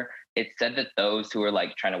order. It's said that those who are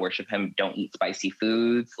like trying to worship him don't eat spicy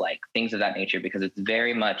foods, like things of that nature, because it's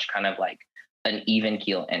very much kind of like an even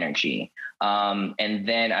keel energy. And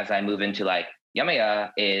then as I move into like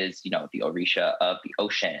Yemaya is, you know, the Orisha of the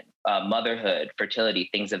ocean, motherhood, fertility,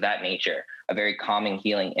 things of that nature, a very calming,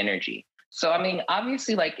 healing energy. So, I mean,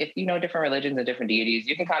 obviously, like if you know different religions and different deities,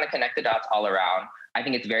 you can kind of connect the dots all around. I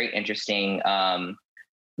think it's very interesting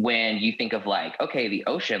when you think of like, okay, the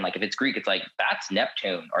ocean, like if it's Greek, it's like, that's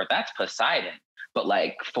Neptune or that's Poseidon. But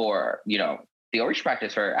like for, you know, the Orisha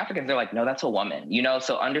practice for Africans, they're like, no, that's a woman, you know?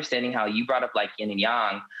 So understanding how you brought up like yin and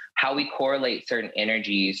yang, how we correlate certain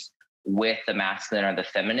energies with the masculine or the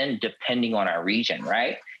feminine, depending on our region,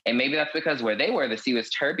 right? And maybe that's because where they were, the sea was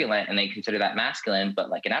turbulent and they consider that masculine. But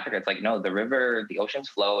like in Africa, it's like, no, the river, the oceans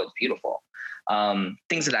flow, it's beautiful.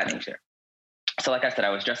 Things of that nature. So like I said, I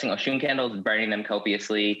was dressing Oshun candles, burning them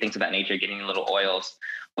copiously, things of that nature, getting little oils.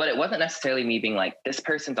 But it wasn't necessarily me being like, this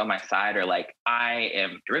person's on my side or like, I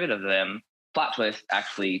am derivative of them. Plot twist,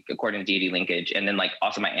 actually, according to deity linkage. And then like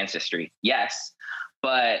also my ancestry. Yes.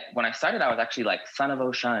 But when I started, I was actually like son of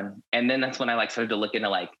Oshun. And then that's when I like started to look into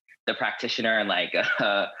like the practitioner and like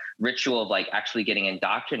a ritual of like actually getting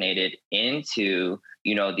indoctrinated into,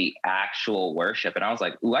 you know, the actual worship. And I was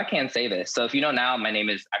like, ooh, I can't say this. So if you know now, my name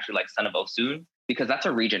is actually like son of Osun, because that's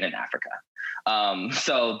a region in Africa.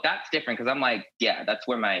 So that's different because I'm like, yeah, that's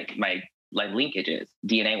where my like linkage is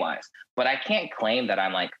DNA wise. But I can't claim that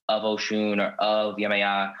I'm like of Oshun or of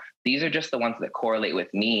Yemaya. These are just the ones that correlate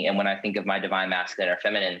with me. And when I think of my divine masculine or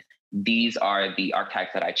feminine, these are the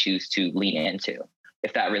archetypes that I choose to lean into,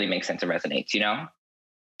 if that really makes sense and resonates, you know?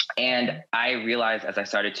 And I realized as I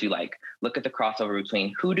started to like look at the crossover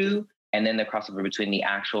between hoodoo and then the crossover between the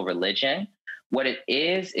actual religion, what it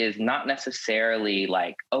is not necessarily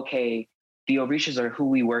like, okay, the Orishas are who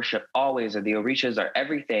we worship always, or the Orishas are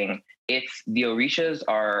everything. It's the Orishas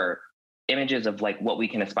are images of like what we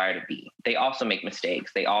can aspire to be. They also make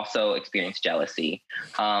mistakes. They also experience jealousy.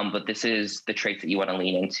 But this is the traits that you want to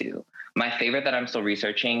lean into. My favorite that I'm still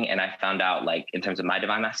researching, and I found out like in terms of my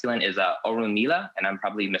divine masculine, is Orunmila, and I'm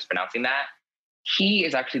probably mispronouncing that. He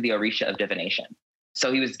is actually the Orisha of divination.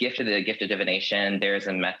 So he was gifted the gift of divination. There's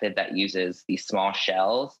a method that uses these small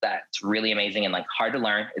shells that's really amazing and like hard to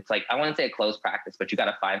learn. It's like, I wouldn't say a closed practice, but you got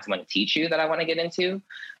to find someone to teach you that I want to get into.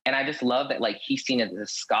 And I just love that like he's seen as a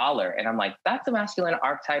scholar. And I'm like, that's a masculine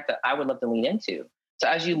archetype that I would love to lean into. So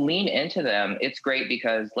as you lean into them, it's great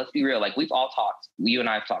because let's be real, like we've all talked, you and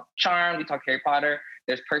I have talked Charmed, we talked Harry Potter,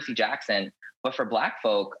 there's Percy Jackson. But for Black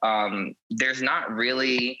folk, there's not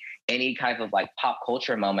really any type of like pop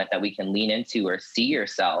culture moment that we can lean into or see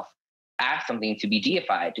yourself as something to be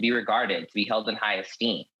deified, to be regarded, to be held in high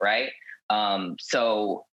esteem, right?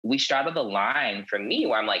 So we straddle the line for me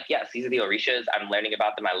where I'm like, yes, these are the Orishas. I'm learning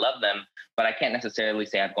about them. I love them, but I can't necessarily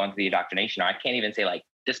say I've gone through the indoctrination, or I can't even say like,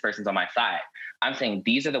 this person's on my side. I'm saying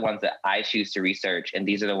these are the ones that I choose to research. And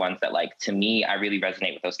these are the ones that like, to me, I really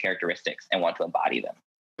resonate with those characteristics and want to embody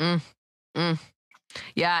them.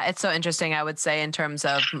 Yeah, it's so interesting. I would say in terms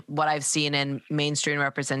of what I've seen in mainstream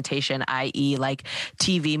representation, i.e. like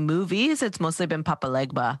TV movies, it's mostly been Papa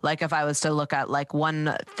Legba. Like if I was to look at like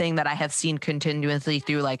one thing that I have seen continuously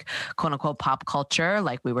through like quote unquote pop culture,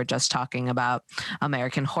 like we were just talking about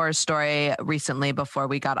American Horror Story recently before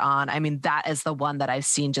we got on. I mean, that is the one that I've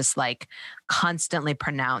seen just like constantly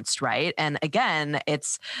pronounced, right? And again,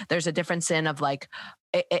 there's a difference in of like,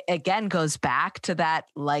 it again goes back to that,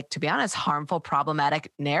 like, to be honest, harmful,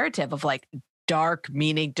 problematic narrative of like dark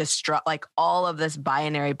meaning, destruct, like all of this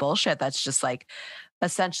binary bullshit that's just like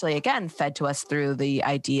essentially, again, fed to us through the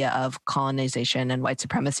idea of colonization and white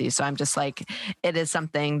supremacy. So I'm just like, it is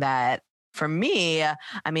something that for me,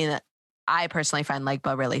 I mean, I personally find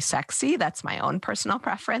Legba really sexy. That's my own personal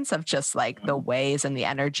preference of just like the ways and the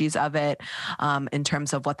energies of it, in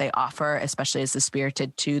terms of what they offer, especially as the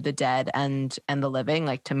spirited to the dead and the living.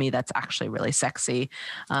 Like to me, that's actually really sexy.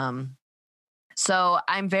 So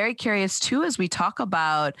I'm very curious too, as we talk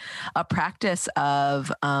about a practice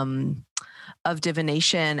of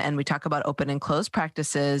divination and we talk about open and closed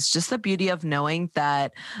practices, just the beauty of knowing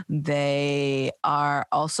that they are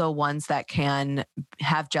also ones that can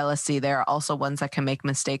have jealousy. They're also ones that can make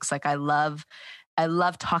mistakes. Like I love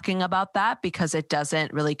talking about that because it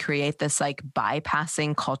doesn't really create this like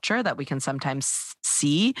bypassing culture that we can sometimes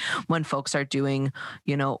see when folks are doing,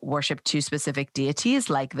 worship to specific deities,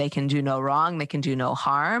 like they can do no wrong, they can do no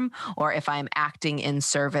harm. Or if I'm acting in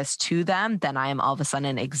service to them, then I am all of a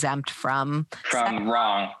sudden exempt from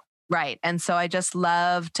wrong. Right. And so I just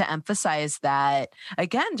love to emphasize that,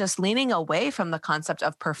 again, just leaning away from the concept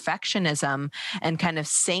of perfectionism and kind of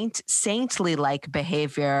saintly like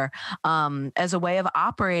behavior, as a way of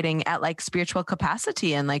operating at like spiritual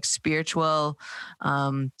capacity and like spiritual,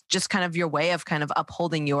 just kind of your way of kind of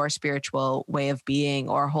upholding your spiritual way of being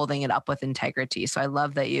or holding it up with integrity. So I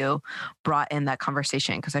love that you brought in that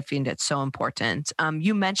conversation because I find it so important.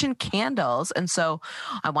 You mentioned candles. And so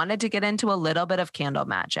I wanted to get into a little bit of candle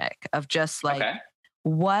magic of just like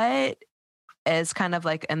what is kind of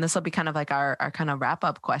like, and this will be kind of like our kind of wrap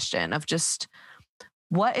up question of just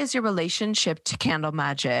what is your relationship to candle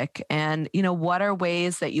magic? And, what are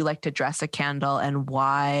ways that you like to dress a candle and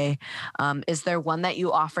why? Is there one that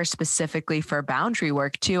you offer specifically for boundary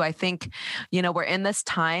work too? I think, we're in this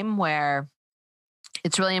time where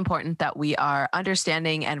it's really important that we are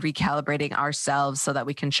understanding and recalibrating ourselves so that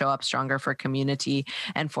we can show up stronger for community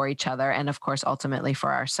and for each other. And of course, ultimately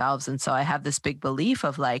for ourselves. And so I have this big belief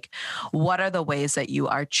of like, what are the ways that you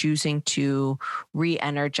are choosing to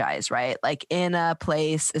re-energize, right? Like in a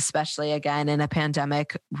place, especially again, in a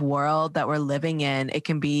pandemic world that we're living in, it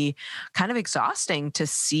can be kind of exhausting to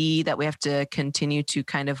see that we have to continue to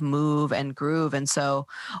kind of move and groove. And so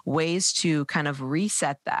ways to kind of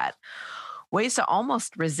reset that, ways to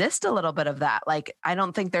almost resist a little bit of that. Like, I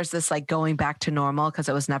don't think there's this like going back to normal because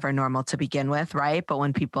it was never normal to begin with, right? But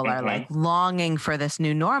when people are like longing for this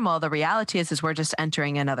new normal, the reality is we're just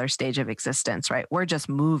entering another stage of existence, right? We're just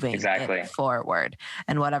moving it forward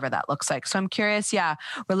and whatever that looks like. So I'm curious,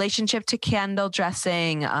 relationship to candle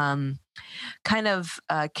dressing, kind of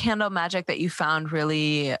candle magic that you found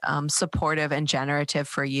really supportive and generative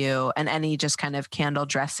for you, and any just kind of candle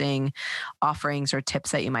dressing offerings or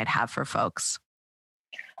tips that you might have for folks.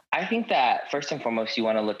 I think that first and foremost, you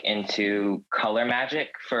want to look into color magic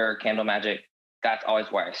for candle magic. That's always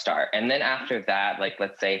where I start. And then after that, like,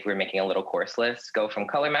 let's say if we're making a little course list, go from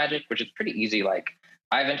color magic, which is pretty easy. Like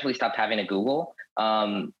I eventually stopped having to Google.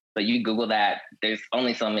 But you Google that, there's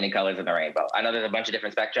only so many colors in the rainbow. I know there's a bunch of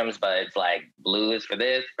different spectrums, but it's like blue is for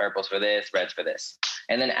this, purple's for this, red's for this.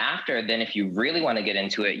 And then if you really want to get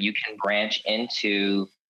into it, you can branch into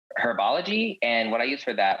herbology. And what I use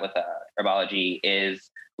for that with herbology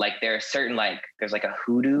is like there's like a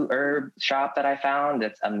hoodoo herb shop that I found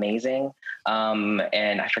that's amazing. And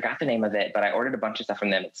I forgot the name of it, but I ordered a bunch of stuff from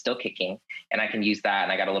them. It's still kicking and I can use that.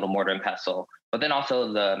 And I got a little mortar and pestle. But then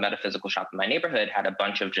also the metaphysical shop in my neighborhood had a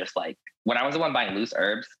bunch of just like, when I was the one buying loose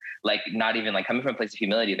herbs, like not even like coming from a place of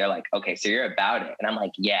humility, they're like, okay, so you're about it. And I'm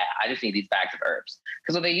like, yeah, I just need these bags of herbs.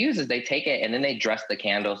 Because what they use is they take it and then they dress the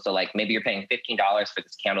candle. So like maybe you're paying $15 for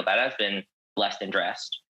this candle that has been blessed and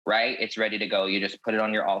dressed, right? It's ready to go. You just put it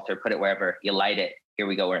on your altar, put it wherever, you light it. Here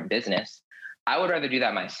we go, we're in business. I would rather do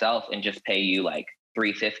that myself and just pay you like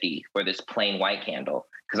 $3.50 for this plain white candle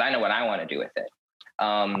because I know what I want to do with it.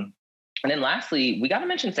 And then lastly, we got to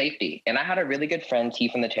mention safety. And I had a really good friend, T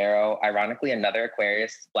from the Tarot, ironically, another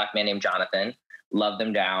Aquarius Black man named Jonathan, loved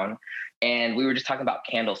them down. And we were just talking about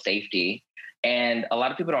candle safety. And a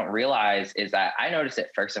lot of people don't realize is that I noticed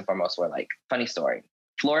it first and foremost where like, funny story,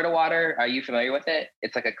 Florida water, are you familiar with it?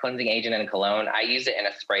 It's like a cleansing agent and a cologne. I use it in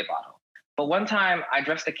a spray bottle. But one time I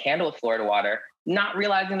dressed a candle with Florida water, not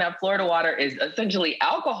realizing that Florida water is essentially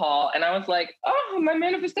alcohol. And I was like, oh, my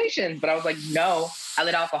manifestation. But I was like, no, I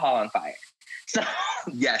lit alcohol on fire. So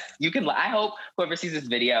yes, you can, I hope whoever sees this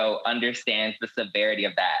video understands the severity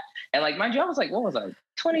of that. And like, mind you, I was like, what was I,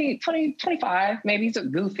 25, maybe. It's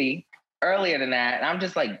goofy earlier than that. And I'm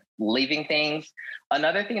just like leaving things.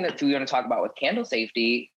 Another thing that we're going to talk about with candle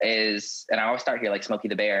safety is, and I always start here like Smokey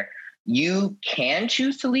the Bear, you can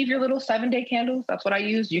choose to leave your little 7-day candles. That's what I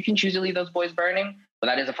use. You can choose to leave those boys burning, but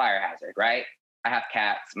that is a fire hazard, right? I have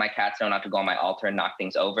cats. My cats know not to go on my altar and knock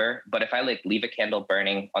things over. But if I like leave a candle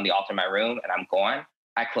burning on the altar in my room and I'm gone,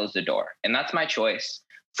 I close the door. And that's my choice.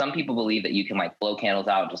 Some people believe that you can like blow candles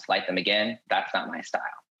out and just light them again. That's not my style.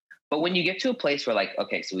 But when you get to a place where like,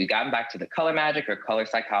 okay, so we've gotten back to the color magic or color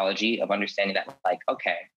psychology of understanding that like,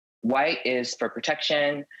 okay, white is for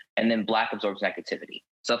protection and then black absorbs negativity.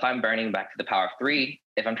 So if I'm burning back to the power of 3,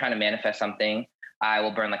 if I'm trying to manifest something, I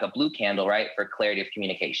will burn like a blue candle, right? For clarity of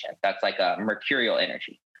communication. That's like a mercurial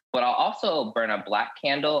energy. But I'll also burn a black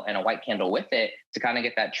candle and a white candle with it to kind of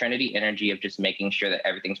get that Trinity energy of just making sure that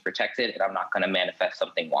everything's protected and I'm not going to manifest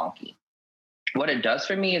something wonky. What it does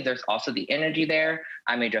for me is there's also the energy there.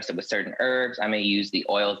 I may dress it with certain herbs. I may use the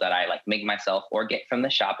oils that I like make myself or get from the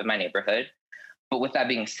shop in my neighborhood. But with that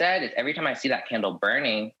being said, is every time I see that candle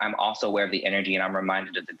burning, I'm also aware of the energy and I'm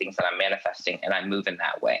reminded of the things that I'm manifesting and I move in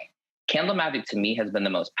that way. Candle magic to me has been the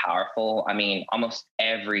most powerful. I mean, almost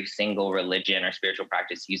every single religion or spiritual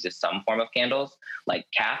practice uses some form of candles, like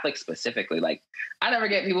Catholic specifically. Like I never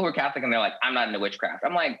get people who are Catholic and they're like, I'm not into witchcraft.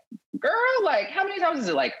 I'm like, girl, like how many times is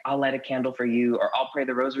it like, I'll light a candle for you or I'll pray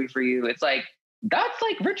the rosary for you? It's like, that's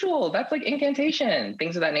like ritual. That's like incantation,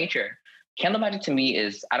 things of that nature. Candle magic to me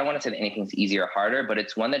is, I don't want to say that anything's easier or harder, but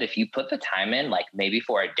it's one that if you put the time in, like maybe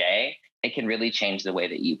for a day, it can really change the way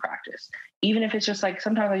that you practice. Even if it's just like,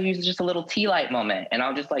 sometimes I use just a little tea light moment and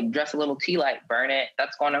I'll just like dress a little tea light, burn it.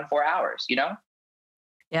 That's going on 4 hours, you know?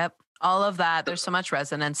 Yep. All of that. There's so much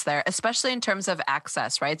resonance there, especially in terms of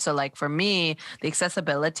access, right? So like for me, the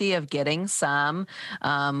accessibility of getting some,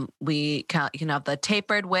 you can have the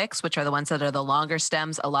tapered wicks, which are the ones that are the longer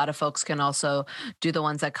stems. A lot of folks can also do the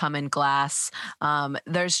ones that come in glass.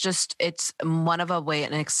 It's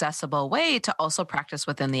an accessible way to also practice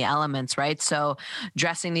within the elements, right? So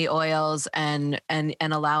dressing the oils and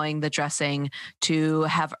allowing the dressing to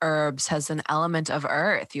have herbs has an element of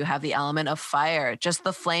earth. You have the element of fire, just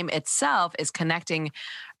the flame itself is connecting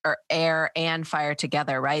air and fire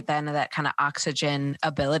together, right? Then that kind of oxygen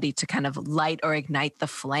ability to kind of light or ignite the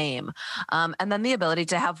flame. And then the ability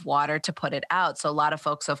to have water to put it out. So a lot of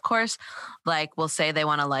folks, of course, like will say they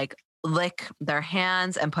want to like lick their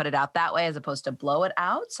hands and put it out that way as opposed to blow it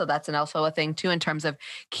out. So that's also a thing too, in terms of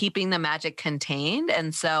keeping the magic contained.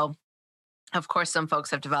 And so of course, some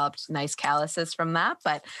folks have developed nice calluses from that.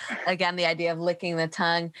 But again, the idea of licking the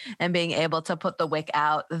tongue and being able to put the wick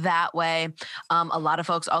out that way. A lot of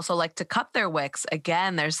folks also like to cut their wicks.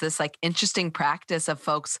 Again, there's this like interesting practice of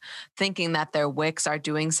folks thinking that their wicks are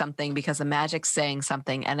doing something because the magic's saying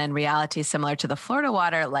something. And in reality, similar to the Florida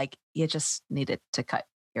water, like you just needed to cut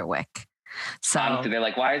your wick. So they're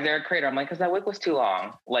like, why is there a crater? I'm like, because that wick was too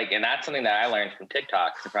long. Like, and that's something that I learned from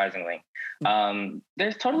TikTok, surprisingly.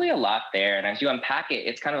 There's totally a lot there. And as you unpack it,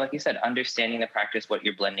 it's kind of like you said, understanding the practice, what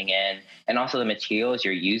you're blending in, and also the materials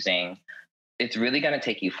you're using. It's really going to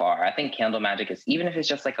take you far. I think candle magic is, even if it's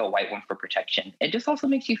just like a white one for protection, it just also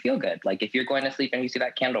makes you feel good. Like if you're going to sleep and you see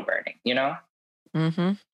that candle burning, you know?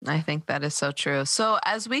 Mm-hmm. I think that is so true. So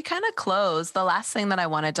as we kind of close, the last thing that I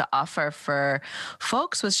wanted to offer for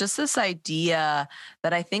folks was just this idea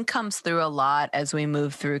that I think comes through a lot as we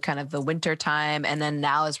move through kind of the winter time. And then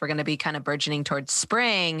now as we're going to be kind of burgeoning towards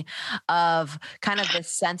spring, of kind of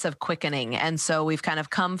this sense of quickening. And so we've kind of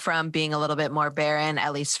come from being a little bit more barren,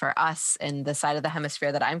 at least for us in the side of the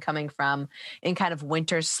hemisphere that I'm coming from, in kind of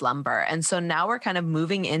winter slumber. And so now we're kind of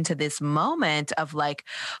moving into this moment of like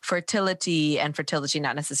fertility, and fertility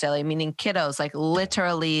not necessarily meaning kiddos, like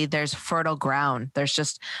literally there's fertile ground. There's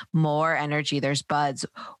just more energy. There's buds.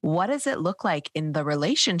 What does it look like in the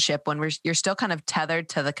relationship when you're still kind of tethered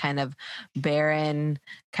to the kind of barren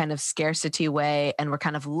kind of scarcity way, and we're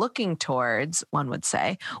kind of looking towards, one would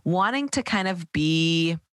say, wanting to kind of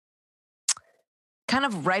be kind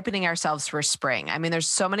of ripening ourselves for spring? I mean, there's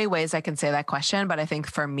so many ways I can say that question, but I think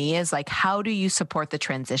for me is like, how do you support the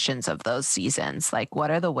transitions of those seasons? Like, what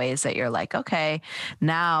are the ways that you're like, okay,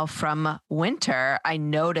 now from winter, I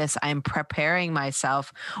notice I'm preparing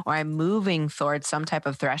myself, or I'm moving towards some type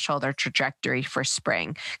of threshold or trajectory for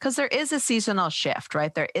spring? Because there is a seasonal shift,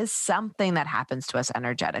 right? There is something that happens to us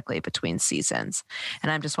energetically between seasons. And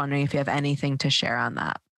I'm just wondering if you have anything to share on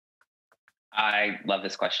that. I love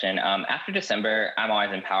this question. After December, I'm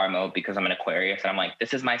always in power mode because I'm an Aquarius and I'm like,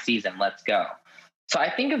 this is my season. Let's go. So I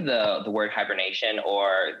think of the word hibernation,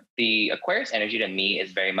 or the Aquarius energy to me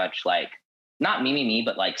is very much like not me,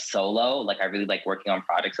 but like solo. Like I really like working on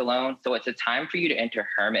projects alone. So it's a time for you to enter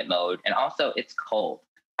hermit mode. And also it's cold.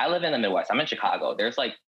 I live in the Midwest. I'm in Chicago. There's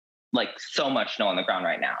like so much snow on the ground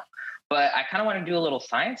right now. But I kind of want to do a little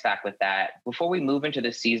science fact with that before we move into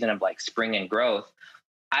this season of like spring and growth.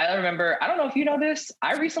 I remember, I don't know if you know this,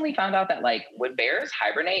 I recently found out that like when bears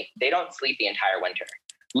hibernate, they don't sleep the entire winter.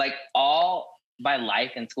 Like all my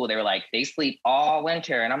life in school, they were like, they sleep all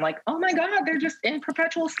winter. And I'm like, oh my God, they're just in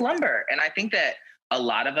perpetual slumber. And I think that a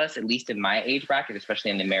lot of us, at least in my age bracket,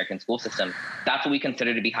 especially in the American school system, that's what we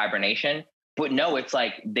consider to be hibernation. But no, it's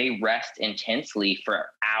like they rest intensely for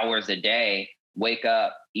hours a day, wake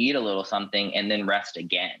up, eat a little something, and then rest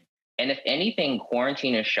again. And if anything,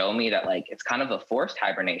 quarantine has shown me that like it's kind of a forced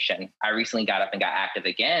hibernation. I recently got up and got active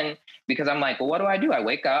again because I'm like, well, what do? I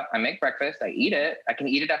wake up, I make breakfast, I eat it. I can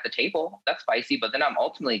eat it at the table. That's spicy. But then I'm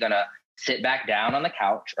ultimately going to sit back down on the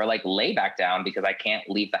couch or like lay back down because I can't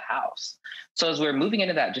leave the house. So as we're moving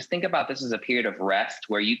into that, just think about this as a period of rest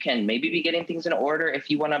where you can maybe be getting things in order if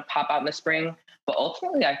you want to pop out in the spring. But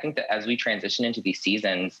ultimately, I think that as we transition into these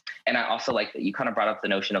seasons, and I also like that you kind of brought up the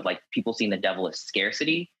notion of like people seeing the devil as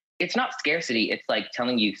scarcity. It's not scarcity. It's like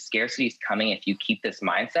telling you scarcity is coming if you keep this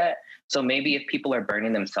mindset. So maybe if people are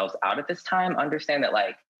burning themselves out at this time, understand that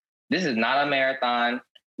like, this is not a marathon.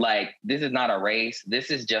 Like, this is not a race.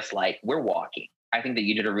 This is just like, we're walking. I think that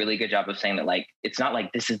you did a really good job of saying that, like, it's not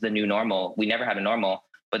like this is the new normal. We never had a normal,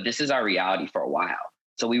 but this is our reality for a while.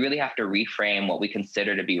 So we really have to reframe what we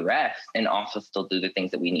consider to be rest and also still do the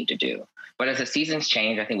things that we need to do. But as the seasons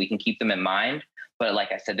change, I think we can keep them in mind. But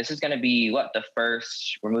like I said, this is going to be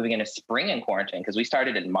we're moving into spring in quarantine because we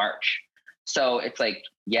started in March. So it's like,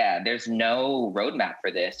 yeah, there's no roadmap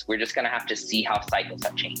for this. We're just going to have to see how cycles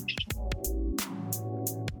have changed.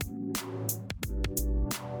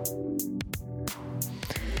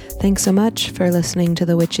 Thanks so much for listening to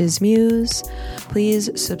The Witch's Muse.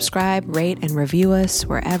 Please subscribe, rate, and review us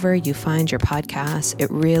wherever you find your podcasts.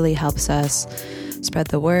 It really helps us spread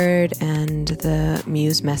the word and the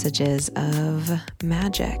Muse messages of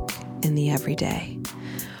magic in the everyday.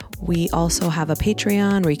 We also have a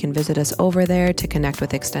Patreon where you can visit us over there to connect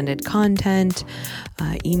with extended content,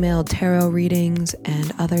 emailed tarot readings,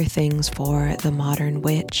 and other things for the modern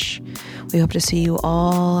witch. We hope to see you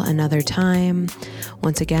all another time.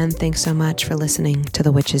 Once again, thanks so much for listening to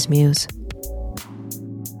The Witch's Muse.